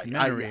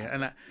documentary. Right.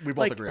 And we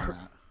both agree on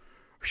that.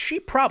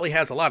 She probably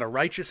has a lot of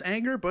righteous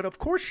anger, but of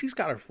course she's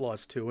got her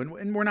flaws too,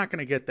 and we're not going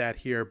to get that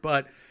here.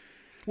 But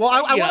Well,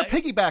 I Yeah, want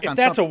to piggyback if on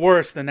that's something. a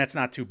worse, then that's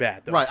not too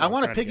bad. Though, Right. is I what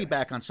want I'm to trying get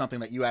piggyback on something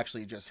that you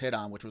actually just hit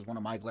on, which was one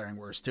of my glaring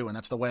worst too, and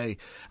that's the way,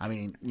 I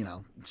mean,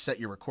 set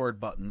your record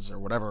buttons or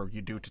whatever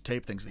you do to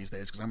tape things these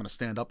days, because I'm going to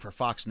stand up for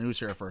Fox News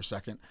here for a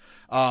second.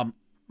 at.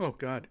 Oh,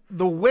 God.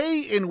 The way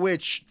in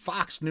which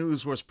Fox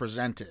News was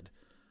presented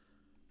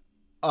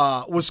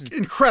was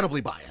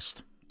incredibly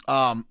biased.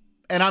 And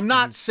I'm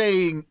not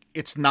saying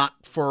it's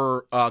not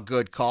for a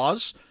good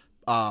cause,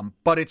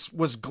 but it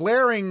was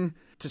glaring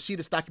to see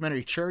this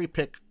documentary cherry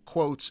pick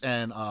quotes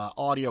and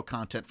audio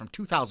content from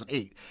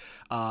 2008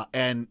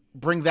 and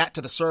bring that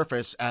to the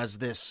surface as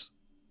this,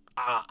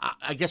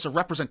 I guess, a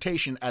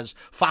representation, as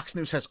Fox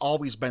News has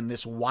always been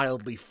this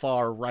wildly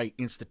far-right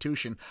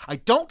institution. I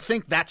don't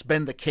think that's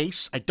been the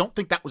case. I don't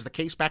think that was the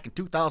case back in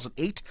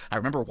 2008. I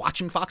remember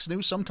watching Fox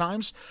News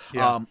sometimes.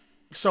 Yeah.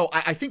 So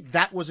I think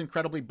that was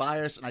incredibly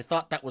biased, and I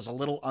thought that was a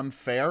little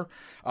unfair.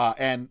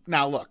 And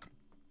now, look,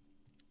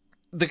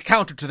 the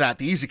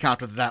easy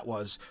counter to that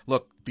was,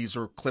 look, these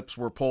clips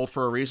were pulled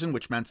for a reason,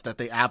 which meant that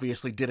they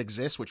obviously did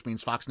exist, which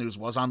means Fox News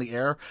was on the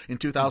air in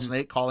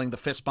 2008 calling the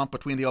fist bump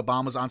between the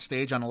Obamas on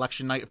stage on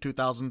election night of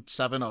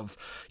 2007 of,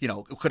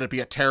 could it be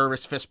a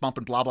terrorist fist bump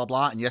and blah, blah,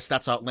 blah. And yes,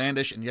 that's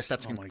outlandish. And yes,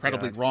 that's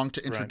incredibly wrong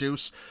to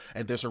introduce. Right.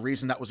 And there's a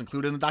reason that was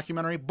included in the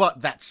documentary.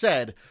 But that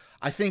said,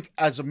 I think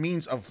as a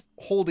means of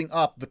holding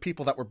up the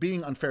people that were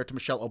being unfair to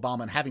Michelle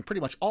Obama and having pretty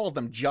much all of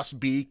them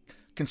just be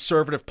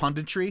conservative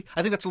punditry,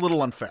 I think that's a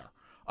little unfair.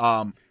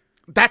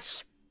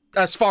 That's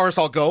as far as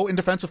I'll go in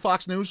defense of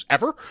Fox News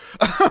ever.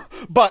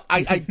 But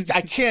I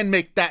can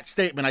make that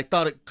statement. I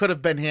thought it could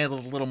have been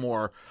handled a little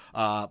more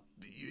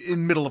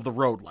in middle of the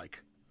road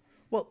like.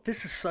 Well,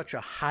 this is such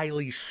a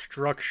highly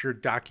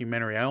structured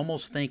documentary. I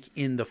almost think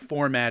in the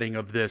formatting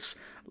of this,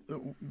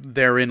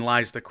 therein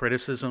lies the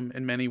criticism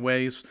in many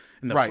ways.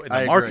 In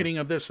the marketing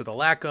of this, or the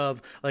lack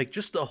of, like,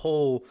 just the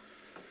whole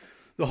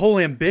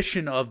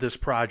ambition of this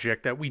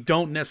project that we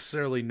don't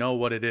necessarily know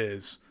what it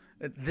is.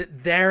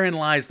 Therein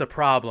lies the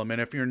problem. And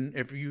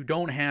if you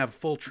don't have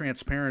full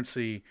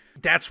transparency,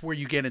 that's where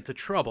you get into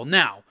trouble.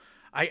 Now,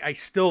 I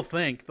still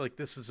think like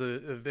this is a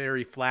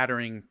very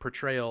flattering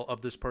portrayal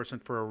of this person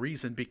for a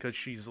reason, because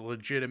she's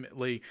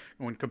legitimately,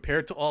 when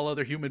compared to all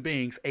other human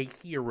beings, a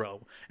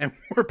hero, and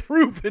we're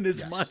proven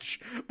as much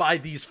by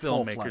these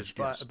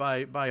filmmakers,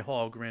 by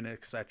Hallgren,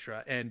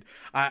 etc. And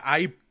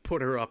I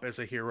put her up as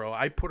a hero.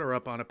 I put her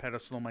up on a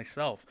pedestal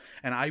myself,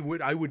 and I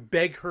would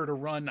beg her to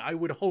run. I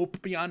would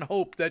hope beyond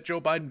hope that Joe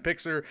Biden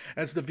picks her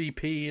as the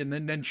VP, and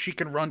then she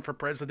can run for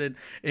president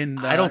in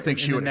the, I don't think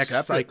she would next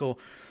accept cycle.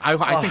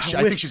 I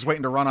think she's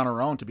waiting to run on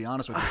her own, to be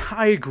honest with you.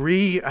 I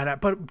agree,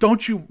 but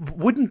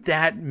wouldn't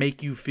that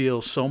make you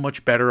feel so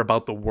much better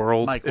about the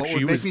world? Mike, what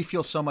would make me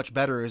feel so much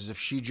better is if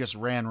she just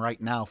ran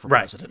right now for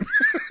president.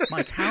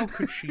 Mike, how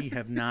could she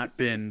have not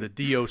been the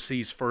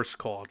DOC's first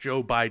call,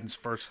 Joe Biden's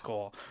first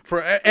call,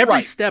 for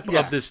every step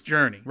of this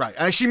journey?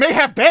 Right. She may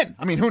have been.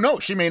 I mean, who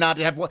knows? She may not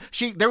have.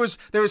 There was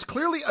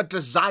clearly a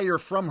desire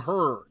from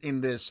her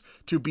in this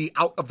to be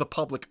out of the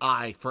public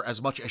eye for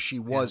as much as she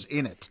was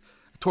in it.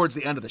 Towards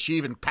the end of this, she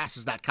even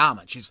passes that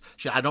comment.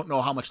 I don't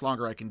know how much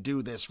longer I can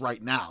do this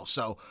right now.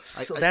 So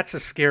that's the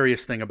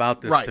scariest thing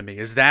about this to me.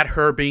 Is that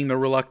her being the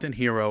reluctant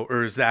hero,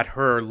 or is that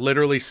her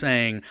literally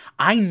saying,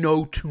 I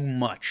know too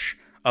much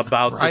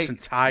about this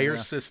entire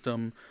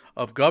system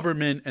of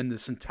government and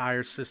this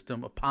entire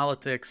system of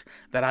politics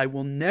that I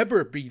will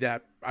never be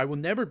that. I will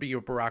never be a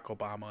Barack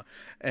Obama,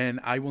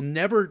 and I will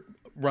never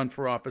run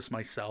for office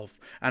myself,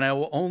 and I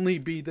will only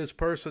be this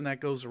person that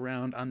goes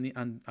around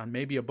on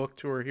maybe a book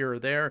tour here or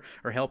there,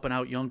 or helping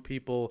out young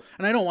people.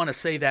 And I don't want to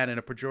say that in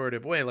a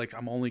pejorative way, like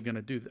I'm only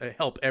going to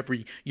help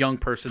every young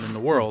person in the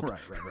world.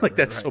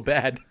 That's so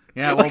bad.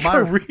 Yeah, well,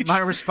 my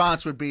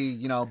response would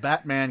be,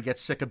 Batman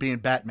gets sick of being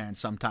Batman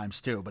sometimes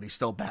too, but he's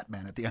still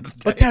Batman at the end of the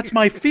day. But that's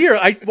my fear.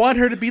 I want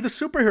her to be the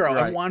superhero.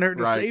 I want her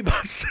to save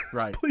us.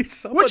 Right.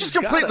 Please, which is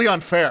completely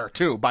unfair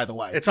too, by the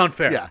way. It's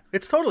unfair. Yeah.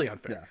 It's totally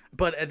unfair. Yeah.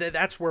 But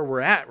that's where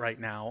we're at right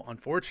now,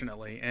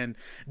 unfortunately. And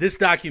this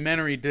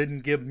documentary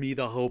didn't give me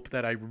the hope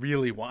that I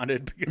really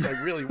wanted, because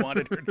I really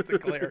wanted her to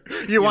declare.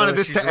 You wanted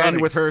this to end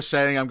with her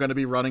saying, I'm going to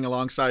be running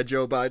alongside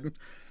Joe Biden?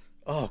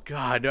 Oh,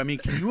 God. I mean,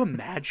 can you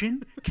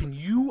imagine?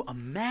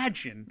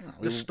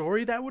 The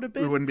story that would have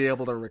been? We wouldn't be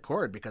able to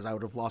record because I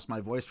would have lost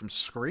my voice from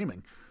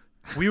screaming.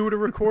 We would have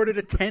recorded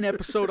a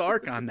 10-episode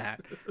arc on that.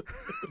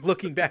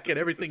 Looking back at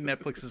everything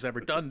Netflix has ever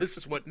done, this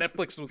is what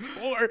Netflix was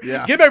for.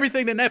 Yeah. Give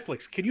everything to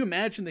Netflix. Can you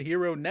imagine the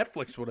hero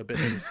Netflix would have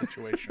been in this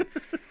situation?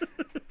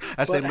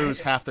 They lose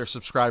half their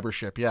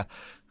subscribership, yeah.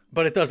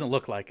 But it doesn't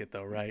look like it,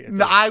 though, right?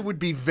 No, I would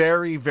be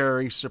very,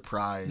 very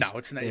surprised. No,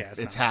 it's not. If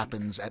it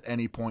happens at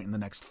any point in the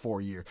next 4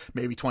 years.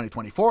 Maybe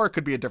 2024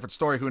 could be a different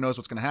story. Who knows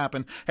what's going to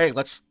happen? Hey,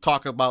 let's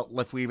talk about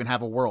if we even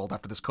have a world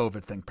after this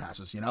COVID thing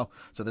passes.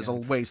 So there's a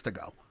ways to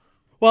go.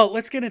 Well,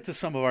 let's get into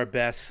some of our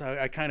bests.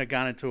 I kind of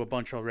got into a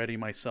bunch already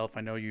myself.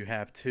 I know you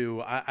have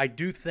too. I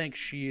do think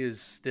she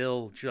is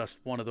still just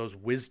one of those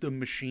wisdom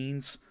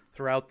machines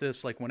throughout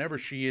this. Like whenever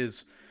she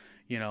is,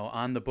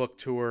 on the book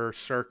tour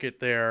circuit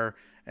there,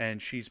 and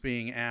she's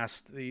being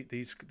asked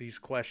these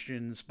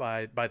questions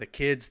by the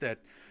kids that,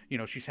 you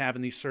know, she's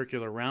having these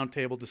circular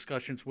roundtable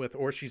discussions with,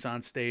 or she's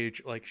on stage.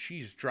 Like,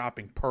 she's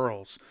dropping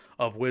pearls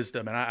of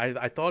wisdom. And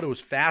I thought it was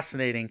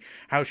fascinating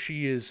how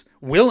she is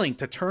willing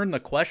to turn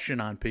the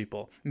question on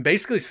people and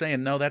basically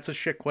saying, no, that's a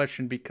shit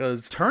question,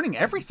 because Turning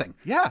everything.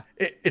 Yeah.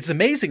 it's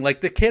amazing.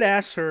 Like, the kid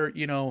asks her,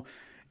 you know,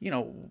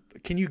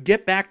 can you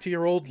get back to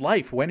your old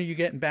life? When are you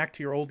getting back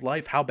to your old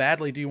life? How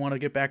badly do you want to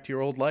get back to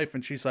your old life?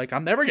 And she's like,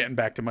 I'm never getting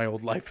back to my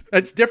old life.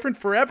 It's different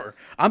forever.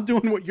 I'm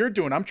doing what you're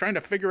doing. I'm trying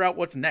to figure out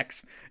what's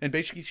next. And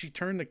basically, she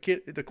turned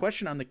the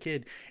question on the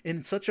kid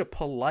in such a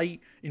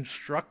polite,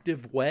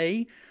 instructive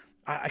way.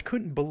 I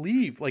couldn't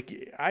believe,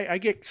 like, I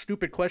get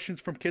stupid questions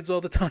from kids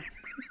all the time.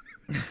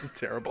 This is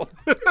terrible.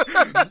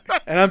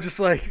 And I'm just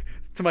like,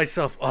 to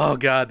myself, oh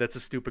God, that's a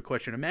stupid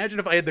question. Imagine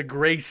if I had the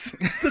grace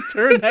to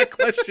turn that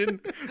question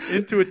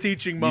into a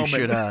teaching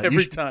moment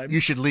every time. You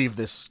should leave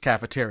this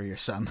cafeteria,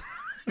 son.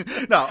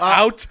 No,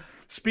 out.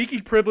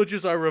 Speaking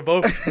privileges are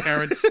revoked,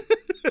 parents.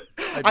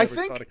 I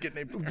think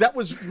that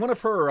was one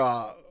of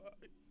her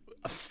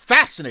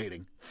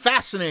fascinating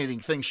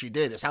things she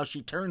did, is how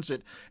she turns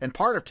it. And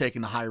part of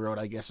taking the high road,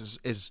 I guess,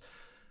 is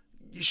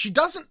she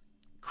doesn't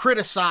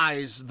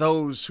criticize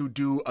those who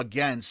do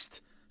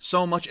against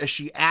so much as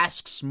she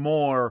asks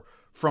more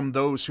from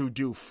those who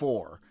do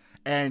for.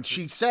 And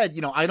she said,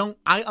 you know,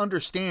 I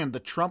understand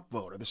the Trump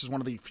voter. This is one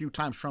of the few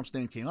times Trump's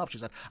name came up. She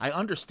said, I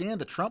understand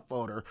the Trump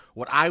voter.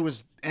 What I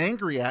was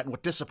angry at and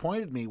what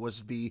disappointed me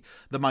was the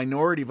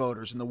minority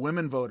voters and the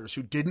women voters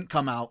who didn't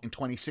come out in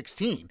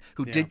 2016,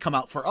 who did come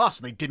out for us,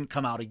 and they didn't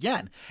come out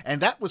again.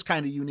 And that was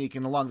kind of unique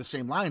and along the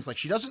same lines. Like,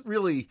 she doesn't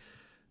really,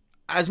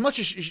 as much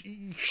as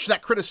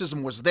that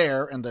criticism was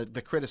there, and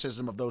the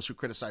criticism of those who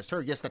criticized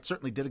her, yes, that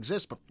certainly did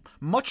exist, but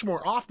much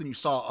more often you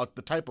saw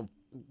the type of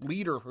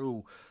leader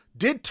who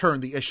did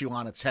turn the issue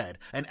on its head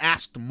and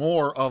asked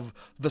more of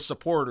the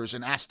supporters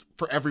and asked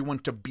for everyone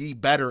to be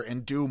better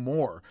and do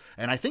more.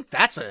 And I think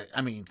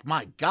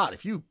my God,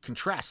 if you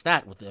contrast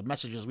that with the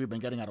messages we've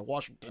been getting out of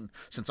Washington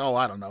since,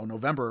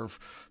 November of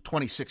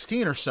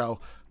 2016 or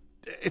so,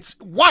 it's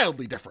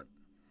wildly different.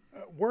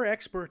 We're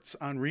experts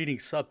on reading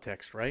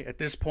subtext, right? At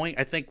this point,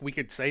 I think we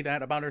could say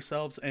that about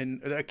ourselves.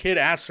 And a kid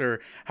asks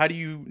her, how do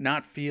you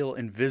not feel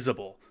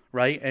invisible,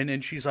 right? And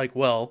then she's like,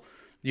 well,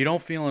 you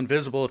don't feel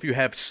invisible if you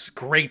have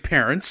great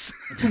parents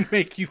who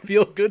make you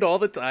feel good all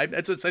the time.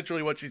 That's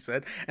essentially what she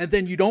said. And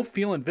then you don't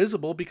feel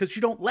invisible because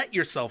you don't let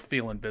yourself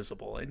feel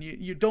invisible. And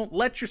you don't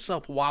let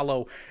yourself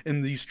wallow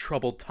in these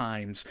troubled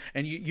times.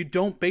 And you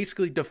don't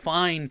basically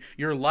define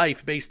your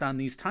life based on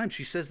these times.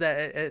 She says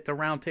that at the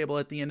round table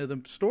at the end of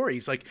the story.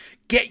 He's like,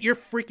 get your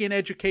freaking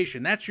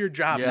education. That's your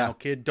job now,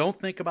 kid. Don't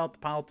think about the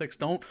politics.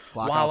 Don't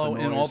wallow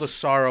in all the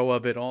sorrow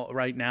of it all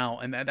right now.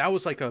 And that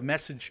was like a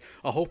message,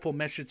 a hopeful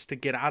message to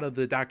get out of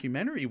the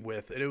documentary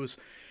with. It was,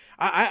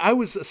 I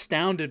was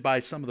astounded by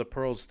some of the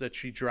pearls that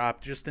she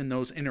dropped just in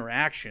those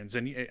interactions,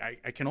 and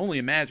I can only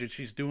imagine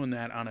she's doing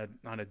that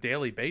on a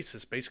daily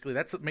basis. Basically,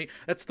 that's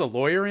the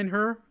lawyer in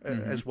her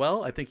as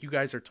well. I think you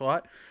guys are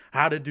taught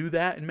how to do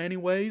that in many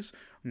ways,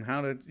 and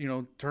how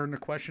to turn the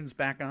questions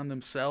back on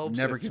themselves.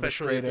 Never give a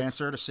straight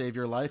answer to save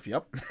your life.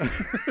 Yep.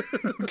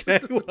 Okay,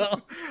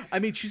 well, I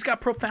mean, she's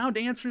got profound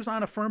answers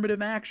on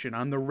affirmative action,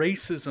 on the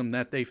racism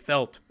that they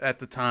felt at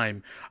the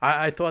time.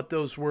 I thought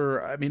those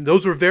were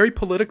very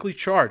politically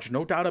charged,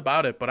 no doubt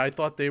about it. But I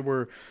thought they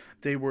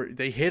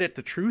hit at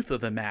the truth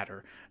of the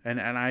matter, and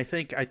I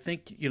think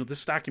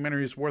this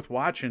documentary is worth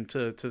watching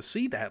to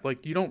see that.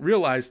 Like, you don't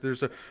realize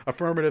there's a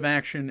affirmative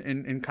action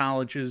in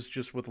colleges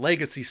just with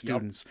legacy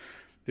students. Yep.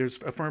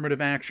 There's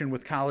affirmative action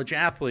with college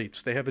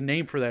athletes. They have a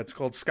name for that. It's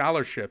called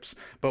scholarships.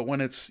 But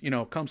when it's,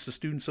 comes to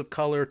students of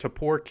color, to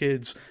poor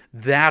kids,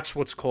 that's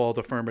what's called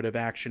affirmative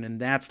action, and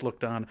that's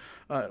looked on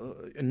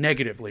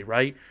negatively,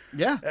 right?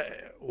 Yeah.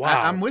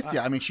 Wow. I'm with you.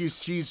 I mean,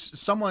 she's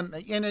someone,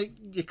 and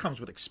it comes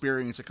with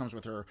experience. It comes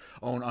with her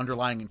own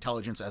underlying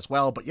intelligence as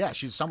well. But yeah,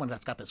 she's someone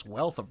that's got this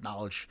wealth of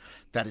knowledge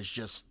that is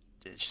just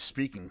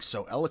speaking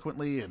so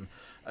eloquently, and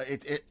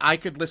I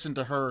could listen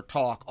to her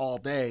talk all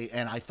day,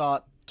 and I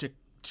thought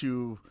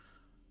to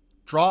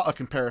draw a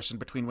comparison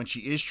between when she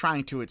is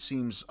trying to, it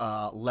seems,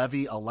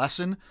 levy a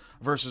lesson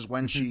versus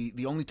when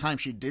the only time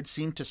she did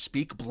seem to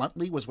speak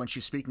bluntly was when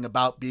she's speaking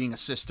about being a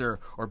sister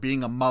or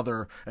being a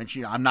mother. And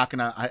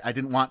I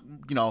didn't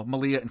want,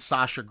 Malia and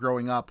Sasha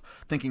growing up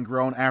thinking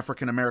grown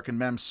African-American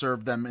men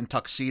served them in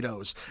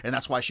tuxedos. And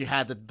that's why she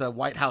had the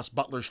White House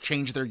butlers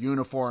change their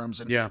uniforms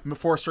and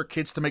force her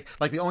kids to make,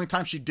 like, the only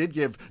time she did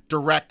give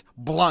direct,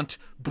 blunt,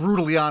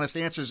 brutally honest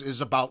answers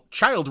is about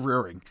child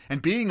rearing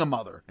and being a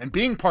mother and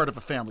being part of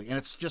a family. And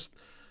it's just,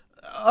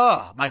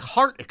 my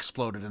heart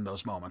exploded in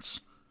those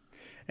moments.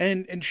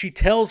 And she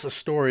tells a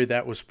story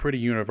that was pretty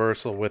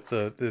universal with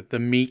the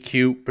meet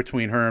cute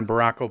between her and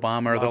Barack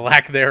Obama, or the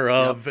lack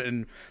thereof,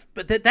 and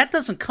But that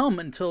doesn't come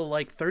until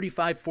like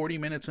 35, 40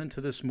 minutes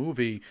into this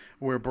movie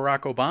where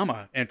Barack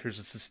Obama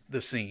enters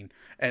the scene.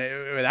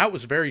 And that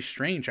was very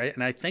strange.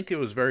 And I think it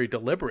was very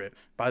deliberate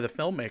by the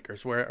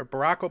filmmakers, where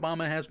Barack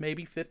Obama has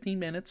maybe 15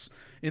 minutes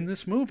in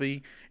this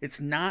movie.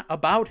 It's not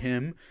about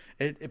him,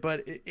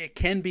 but it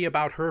can be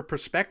about her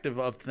perspective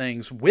of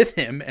things with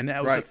him. And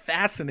that was a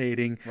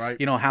fascinating,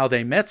 how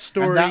they met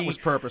story. And that was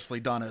purposefully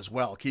done as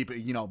well. Keep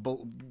it,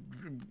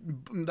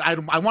 I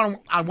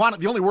want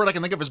the only word I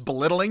can think of is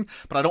belittling,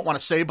 but I don't want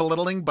to say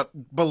belittling,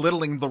 but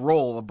belittling the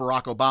role of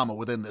Barack Obama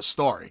within this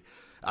story.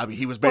 I mean,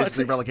 he was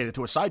basically relegated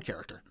to a side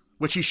character,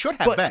 which he should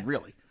have been,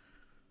 really.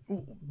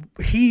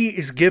 He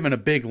is given a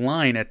big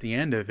line at the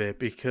end of it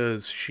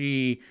because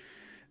she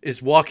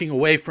is walking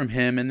away from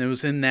him, and it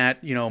was in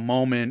that,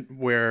 moment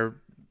where,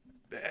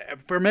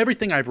 from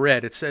everything I've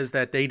read, it says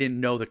that they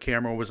didn't know the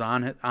camera was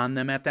on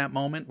them at that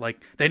moment.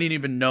 Like, they didn't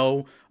even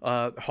know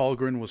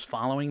Holmgren was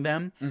following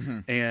them. Mm-hmm.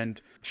 And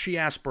she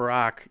asked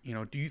Barack,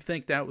 do you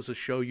think that was a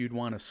show you'd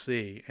want to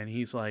see? And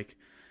he's like,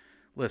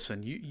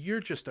 listen, you're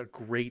just a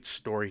great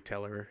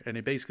storyteller. And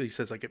it basically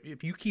says, like,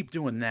 if you keep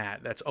doing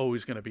that, that's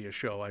always going to be a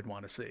show I'd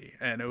want to see.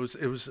 And it was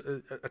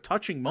a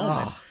touching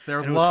moment.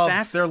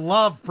 Oh, their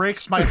love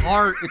breaks my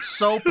heart. It's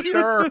so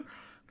pure.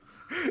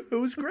 It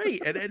was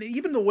great. And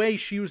even the way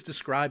she was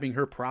describing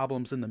her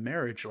problems in the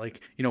marriage,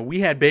 like, we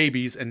had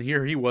babies and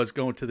here he was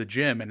going to the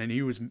gym, and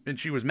then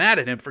she was mad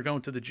at him for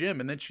going to the gym.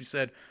 And then she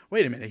said,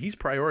 wait a minute, he's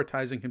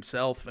prioritizing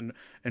himself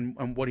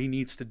and what he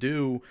needs to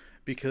do,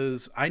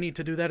 because I need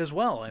to do that as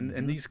well.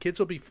 And these kids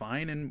will be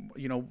fine. And,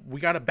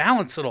 we got to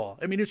balance it all.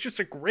 I mean, it's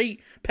just a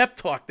great pep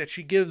talk that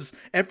she gives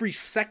every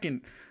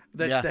second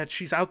that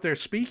she's out there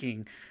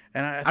speaking.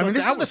 And I mean,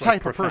 this is the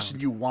type of person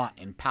you want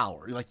in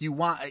power. Like, you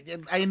want,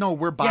 I know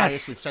we're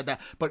biased, yes. We've said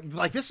that, but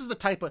like, this is the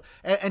type of,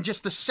 and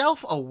just the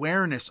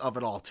self-awareness of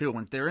it all too.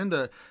 When they're in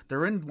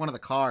one of the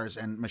cars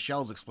and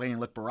Michelle's explaining,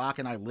 look, Barack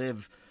and I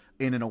live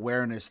in an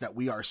awareness that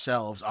we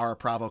ourselves are a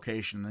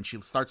provocation. And then she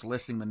starts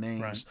listing the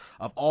names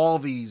of all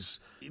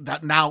these,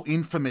 that now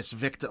infamous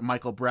victim,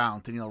 Michael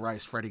Brown, Tennille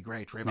Rice, Freddie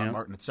Gray, Trayvon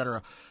Martin,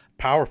 etc.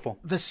 Powerful.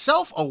 The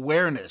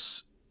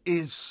self-awareness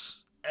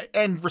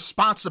and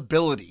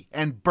responsibility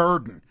and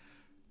burden.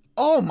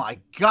 Oh my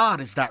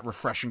God, is that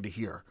refreshing to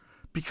hear?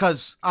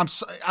 Because I'm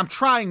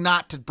trying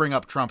not to bring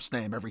up Trump's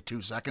name every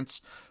 2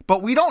 seconds,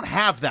 but we don't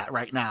have that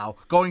right now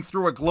going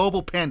through a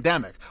global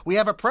pandemic. We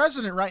have a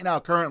president right now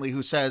currently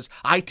who says,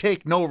 I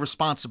take no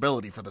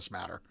responsibility for this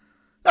matter.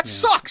 That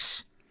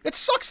sucks. It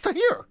sucks to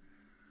hear.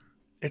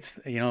 It's,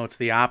 it's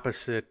the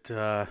opposite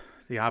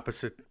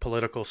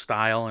political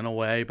style in a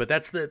way, but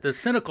that's the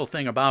cynical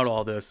thing about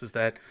all this is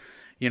that,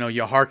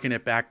 you hearken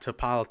it back to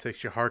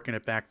politics, you hearken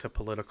it back to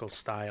political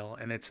style.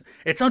 And it's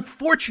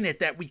unfortunate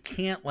that we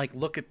can't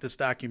look at this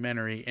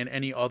documentary in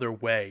any other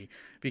way,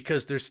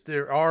 because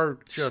there are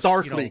just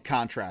starkly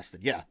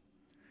contrasted. Yeah.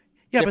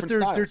 Yeah, but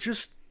they're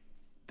just,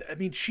 I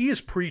mean, she is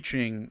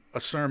preaching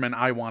a sermon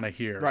I want to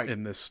hear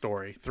in this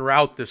story,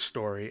 throughout this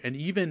story. And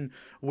even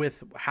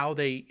with how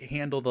they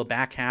handle the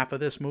back half of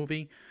this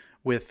movie,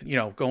 with,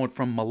 going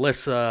from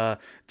Melissa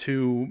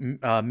to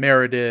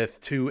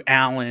Meredith to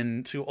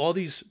Alan to all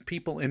these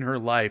people in her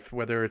life,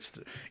 whether it's,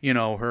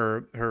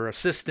 her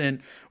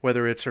assistant,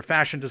 whether it's her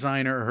fashion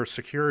designer or her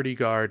security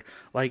guard,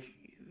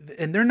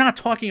 and they're not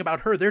talking about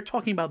her. They're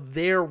talking about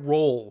their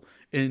role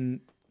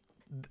in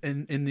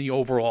the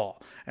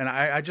overall. And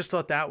I just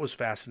thought that was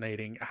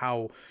fascinating,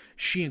 how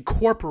she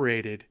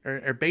incorporated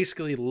or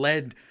basically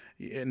led,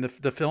 and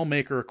the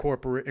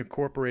filmmaker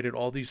incorporated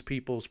all these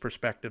people's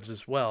perspectives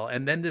as well.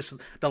 And then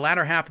the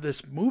latter half of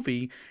this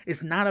movie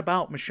is not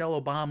about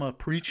Michelle Obama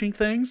preaching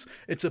things.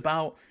 It's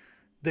about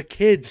the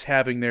kids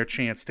having their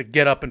chance to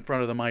get up in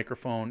front of the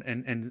microphone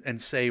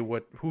and say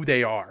who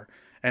they are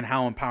and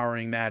how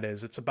empowering that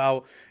is. It's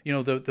about,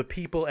 the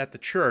people at the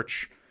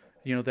church,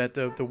 that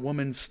the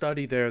woman's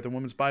study there, the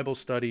woman's Bible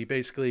study,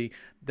 basically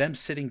them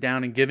sitting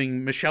down and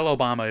giving Michelle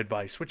Obama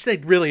advice, which they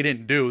really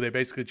didn't do. They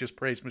basically just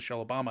praised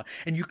Michelle Obama.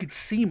 And you could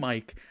see,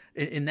 Mike,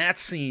 in that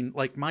scene,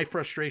 my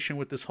frustration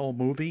with this whole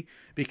movie,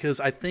 because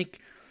I think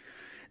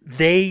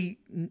they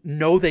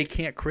know they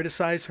can't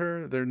criticize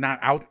her. They're not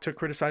out to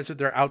criticize her.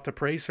 They're out to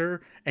praise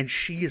her. And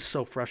she is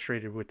so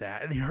frustrated with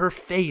that. And her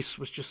face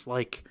was just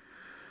like,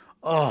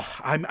 oh,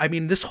 I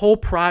mean, this whole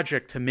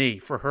project to me,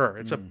 for her,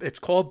 it's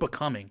called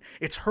Becoming.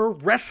 It's her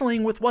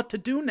wrestling with what to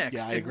do next.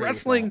 Yeah, I agree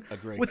wrestling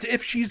with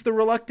if she's the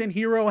reluctant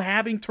hero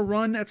having to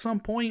run at some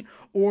point,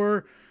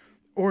 or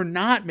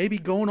not, maybe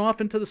going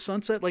off into the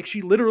sunset. Like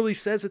she literally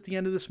says at the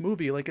end of this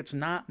movie, it's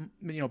not,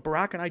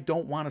 Barack and I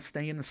don't want to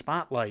stay in the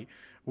spotlight.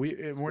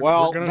 We're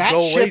gonna that go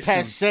away ship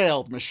has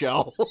sailed,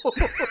 Michelle.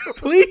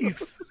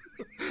 Please.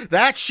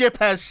 That ship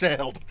has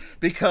sailed,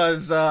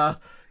 because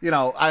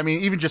I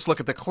mean, even just look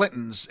at the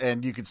Clintons,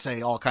 and you could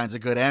say all kinds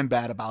of good and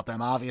bad about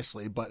them,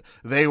 obviously, but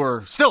they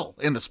were still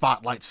in the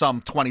spotlight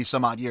some 20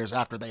 some odd years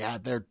after they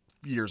had their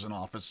years in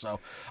office. So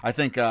I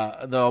think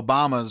the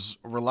Obamas,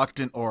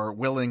 reluctant or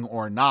willing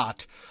or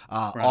not,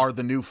 are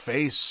the new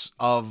face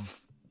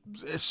of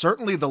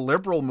certainly the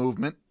liberal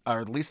movement, or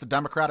at least the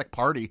Democratic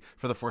Party,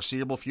 for the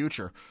foreseeable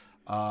future.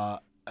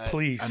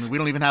 Please. I mean, we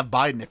don't even have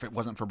Biden if it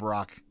wasn't for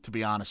Barack, to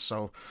be honest.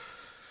 So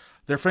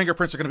their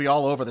fingerprints are going to be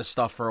all over this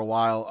stuff for a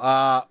while.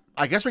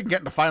 I guess we can get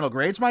into final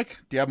grades, Mike.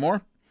 Do you have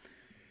more?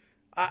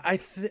 I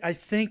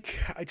think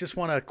I just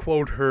want to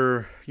quote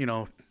her,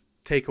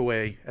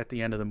 takeaway at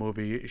the end of the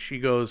movie. She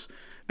goes,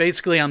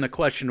 basically on the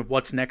question of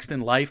what's next in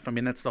life. I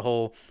mean, that's the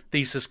whole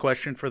thesis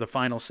question for the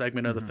final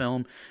segment of the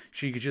film.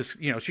 She could just,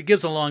 she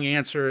gives a long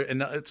answer,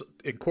 and it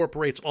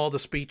incorporates all the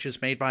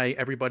speeches made by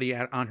everybody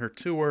on her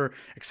tour,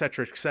 et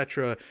cetera, et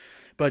cetera.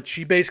 But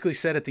she basically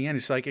said at the end,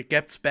 it's like, it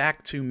gets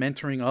back to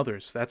mentoring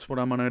others. That's what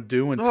I'm going to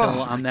do until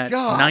I'm that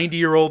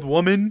 90-year-old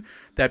woman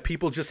that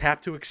people just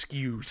have to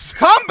excuse.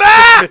 Come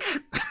back!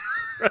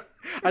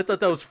 I thought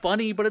that was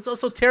funny, but it's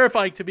also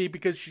terrifying to me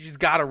because she's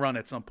got to run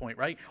at some point,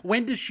 right?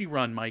 When does she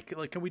run, Mike?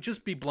 Like, can we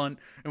just be blunt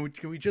and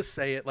can we just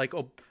say it? Like,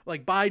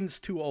 Biden's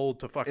too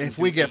old to fucking. If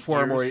we get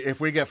 4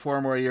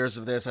 more years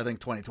of this, I think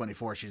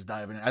 2024 she's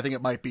diving in. I think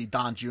it might be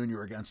Don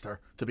Jr. against her,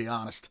 to be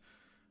honest.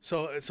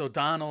 So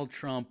Donald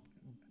Trump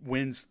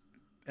wins,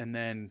 and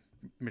then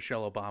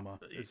Michelle Obama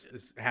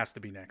has to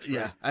be next. Right?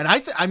 Yeah, and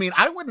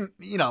I wouldn't.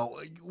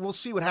 We'll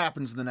see what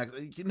happens in the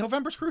next.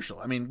 November's crucial.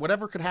 I mean,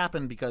 whatever could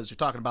happen, because you're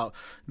talking about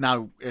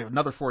now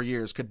another 4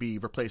 years could be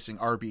replacing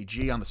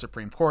RBG on the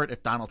Supreme Court.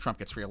 If Donald Trump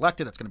gets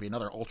reelected, that's going to be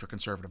another ultra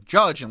conservative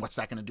judge, and what's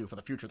that going to do for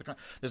the future of the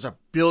country? There's a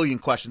billion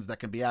questions that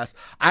can be asked.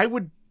 I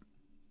would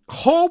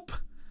hope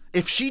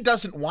if she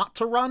doesn't want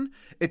to run,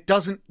 it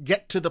doesn't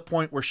get to the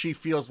point where she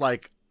feels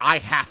like I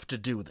have to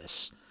do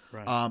this.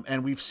 Right.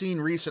 And we've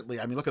seen recently,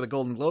 I mean, look at the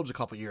Golden Globes a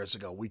couple years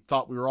ago. We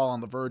thought we were all on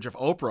the verge of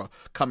Oprah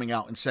coming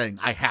out and saying,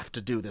 I have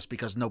to do this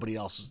because nobody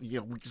else,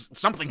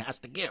 something has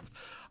to give.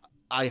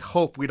 I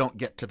hope we don't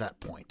get to that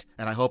point.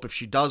 And I hope if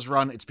she does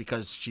run, it's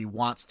because she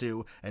wants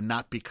to and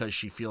not because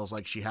she feels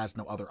like she has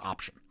no other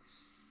option.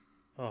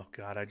 Oh,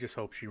 God, I just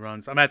hope she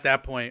runs. I'm at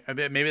that point. I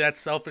mean, maybe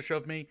that's selfish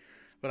of me,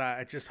 but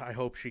I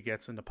hope she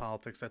gets into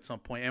politics at some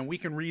point. And we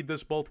can read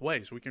this both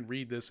ways. We can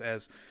read this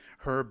as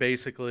her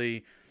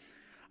basically,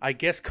 I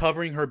guess,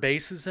 covering her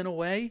bases in a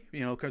way,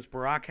 because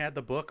Barack had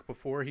the book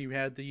before he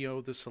had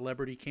the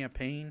celebrity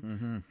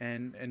campaign,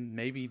 and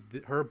maybe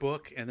her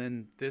book and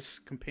then this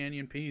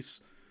companion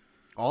piece.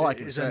 All I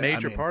can is say, a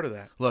major part of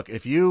that. Look,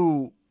 if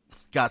you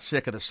got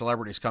sick of the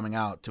celebrities coming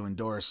out to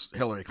endorse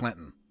Hillary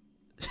Clinton,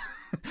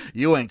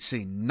 you ain't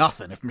seen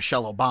nothing if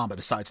Michelle Obama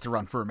decides to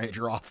run for a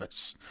major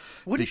office.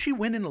 Wouldn't she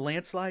win in a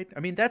landslide? I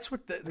mean, that's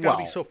what got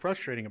to be so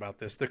frustrating about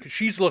this.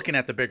 She's looking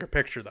at the bigger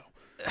picture, though.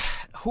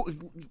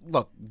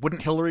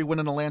 Wouldn't Hillary win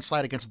in a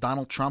landslide against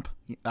Donald Trump?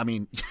 I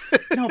mean,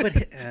 no, but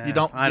you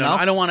don't.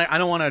 I don't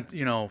want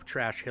to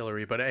trash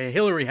Hillary, but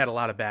Hillary had a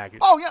lot of baggage.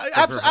 Oh yeah,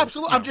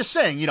 absolutely. I'm just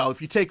saying,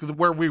 if you take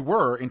where we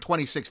were in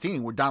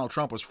 2016, where Donald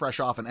Trump was fresh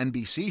off an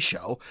NBC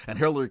show and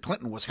Hillary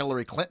Clinton was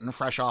Hillary Clinton,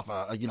 fresh off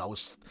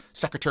was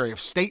Secretary of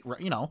State.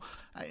 You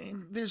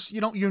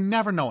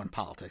never know in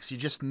politics. You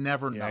just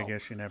never know. Yeah, I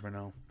guess you never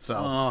know.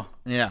 So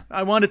yeah,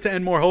 I wanted to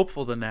end more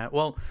hopeful than that.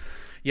 Well.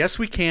 Yes,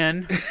 we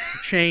can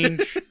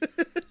change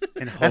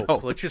and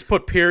hope. Let's just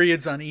put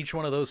periods on each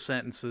one of those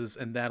sentences,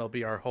 and that'll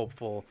be our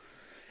hopeful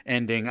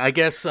ending. I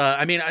guess,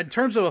 in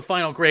terms of a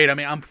final grade,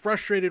 I'm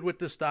frustrated with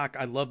this doc.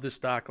 I love this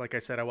doc. Like I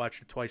said, I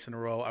watched it twice in a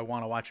row. I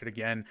want to watch it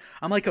again.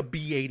 I'm like a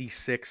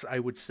B86, I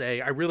would say.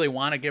 I really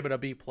want to give it a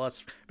B+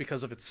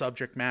 because of its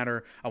subject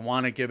matter. I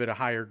want to give it a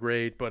higher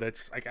grade, but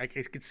it's I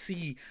could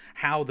see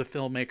how the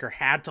filmmaker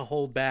had to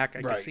hold back.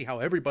 I can see how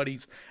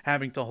everybody's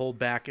having to hold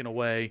back in a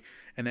way,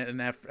 and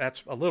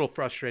that's a little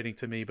frustrating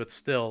to me, but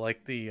still,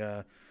 like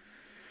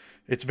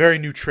it's very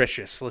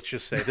nutritious. Let's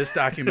just say this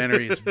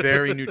documentary is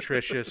very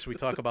nutritious. We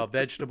talk about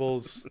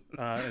vegetables,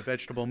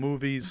 vegetable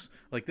movies.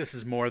 Like, this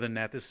is more than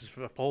that. This is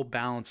a full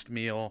balanced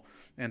meal.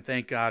 And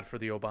thank God for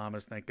the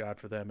Obamas. Thank God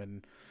for them.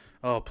 And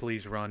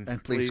please run.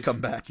 And please come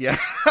back. Yeah,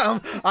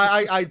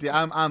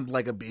 I'm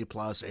like a B+,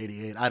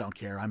 88. I don't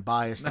care. I'm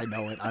biased. I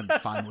know it. I'm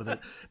fine with it.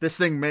 This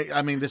thing,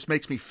 this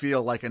makes me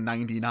feel like a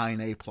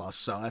 99 A+.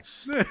 So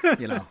that's,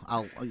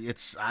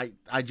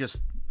 I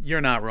just. You're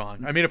not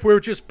wrong. I mean, if we were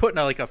just putting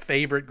a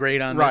favorite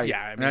grade on that,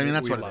 yeah.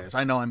 That's what it is.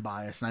 I know I'm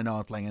biased, and I know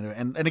I'm playing into it.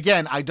 And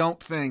again, I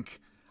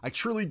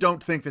truly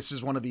don't think this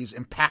is one of these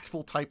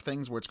impactful type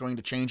things where it's going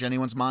to change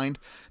anyone's mind,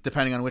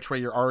 depending on which way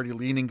you're already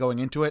leaning going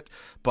into it.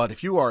 But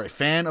if you are a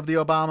fan of the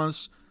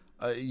Obamas,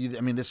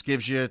 this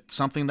gives you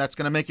something that's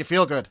going to make you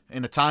feel good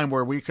in a time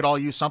where we could all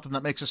use something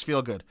that makes us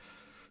feel good.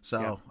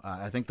 So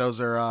I think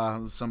those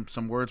are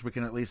some words we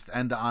can at least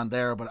end on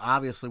there. But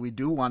obviously, we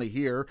do want to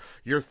hear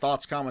your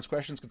thoughts, comments,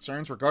 questions,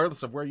 concerns,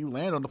 regardless of where you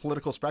land on the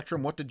political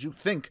spectrum. What did you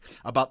think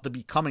about the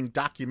Becoming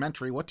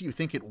documentary? What do you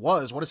think it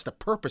was? What is the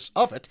purpose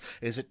of it?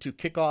 Is it to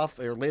kick off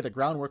or lay the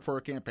groundwork for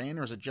a campaign,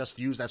 or is it just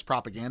used as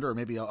propaganda, or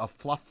maybe a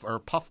fluff or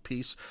puff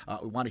piece?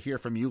 We want to hear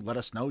from you. Let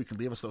us know. You can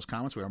leave us those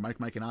comments. We are Mike,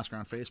 and Oscar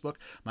on Facebook,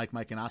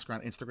 Mike, and Oscar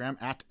on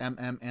Instagram, at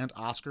MM and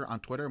Oscar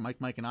on Twitter,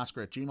 Mike, and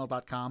Oscar at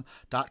gmail.com,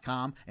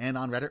 and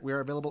on Reddit. said it, we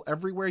are available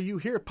everywhere you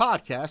hear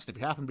podcasts. If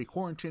you happen to be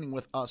quarantining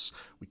with us,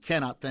 we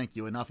cannot thank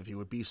you enough if you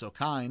would be so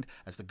kind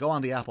as to go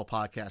on the Apple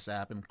Podcast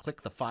app and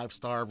click the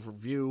 5-star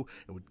review.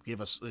 It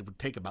would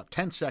take about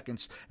 10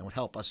 seconds and would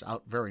help us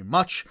out very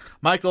much.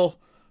 Michael,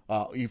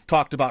 you've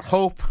talked about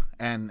hope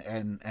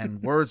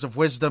and words of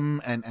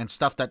wisdom and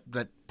stuff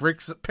that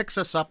picks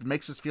us up and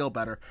makes us feel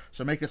better.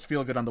 So make us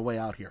feel good on the way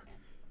out here.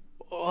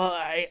 Well,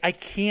 I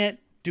can't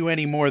do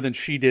any more than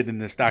she did in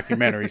this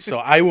documentary. So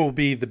I will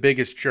be the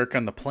biggest jerk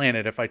on the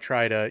planet if I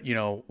try to,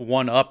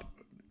 one up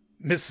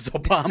Mrs.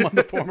 Obama,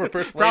 the former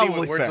first lady,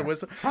 with words of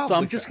wisdom. So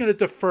I'm just going to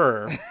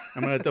defer.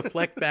 I'm going to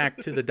deflect back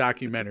to the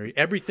documentary.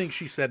 Everything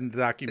she said in the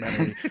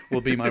documentary will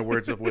be my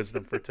words of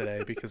wisdom for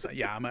today because,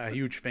 I'm a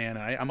huge fan.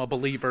 I'm a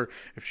believer.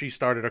 If she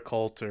started a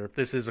cult or if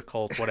this is a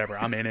cult, whatever,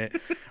 I'm in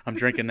it. I'm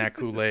drinking that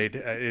Kool-Aid.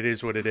 It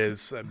is what it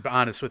is. I'm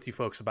honest with you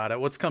folks about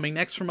it. What's coming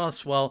next from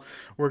us? Well,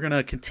 we're going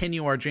to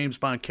continue our James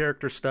Bond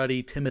character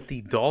study.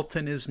 Timothy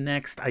Dalton is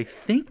next. I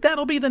think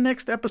that'll be the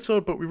next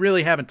episode, but we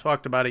really haven't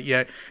talked about it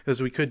yet because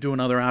we could do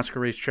another Oscar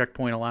Race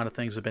checkpoint. A lot of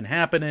things have been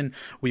happening.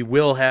 We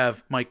will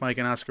have Mike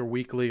and Oscar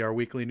Weekly, our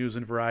weekly news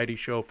and variety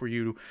show for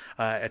you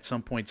at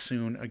some point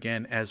soon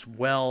again as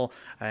well.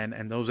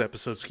 And those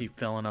episodes keep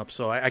filling up.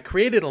 So I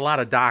created a lot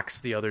of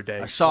docs the other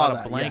day. I saw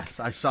that. Yes,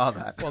 I saw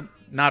that. Well,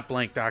 not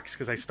blank docs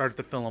because I started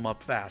to fill them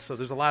up fast. So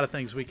there's a lot of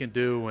things we can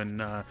do,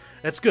 and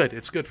it's good.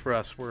 It's good for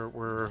us.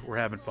 We're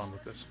having fun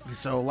with this.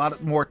 So a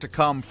lot more to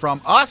come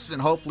from us, and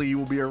hopefully you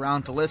will be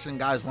around to listen.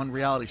 Guys, when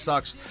reality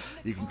sucks,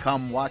 you can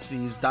come watch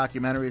these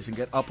documentaries and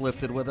get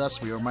uplifted with us.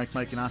 We are Mike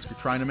and Oscar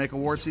trying to make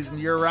award season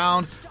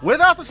year-round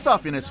without the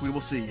stuffiness. We will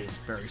see you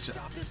very soon.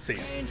 See you.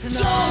 Don't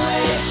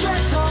waste your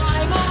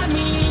time on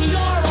me, you're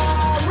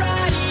all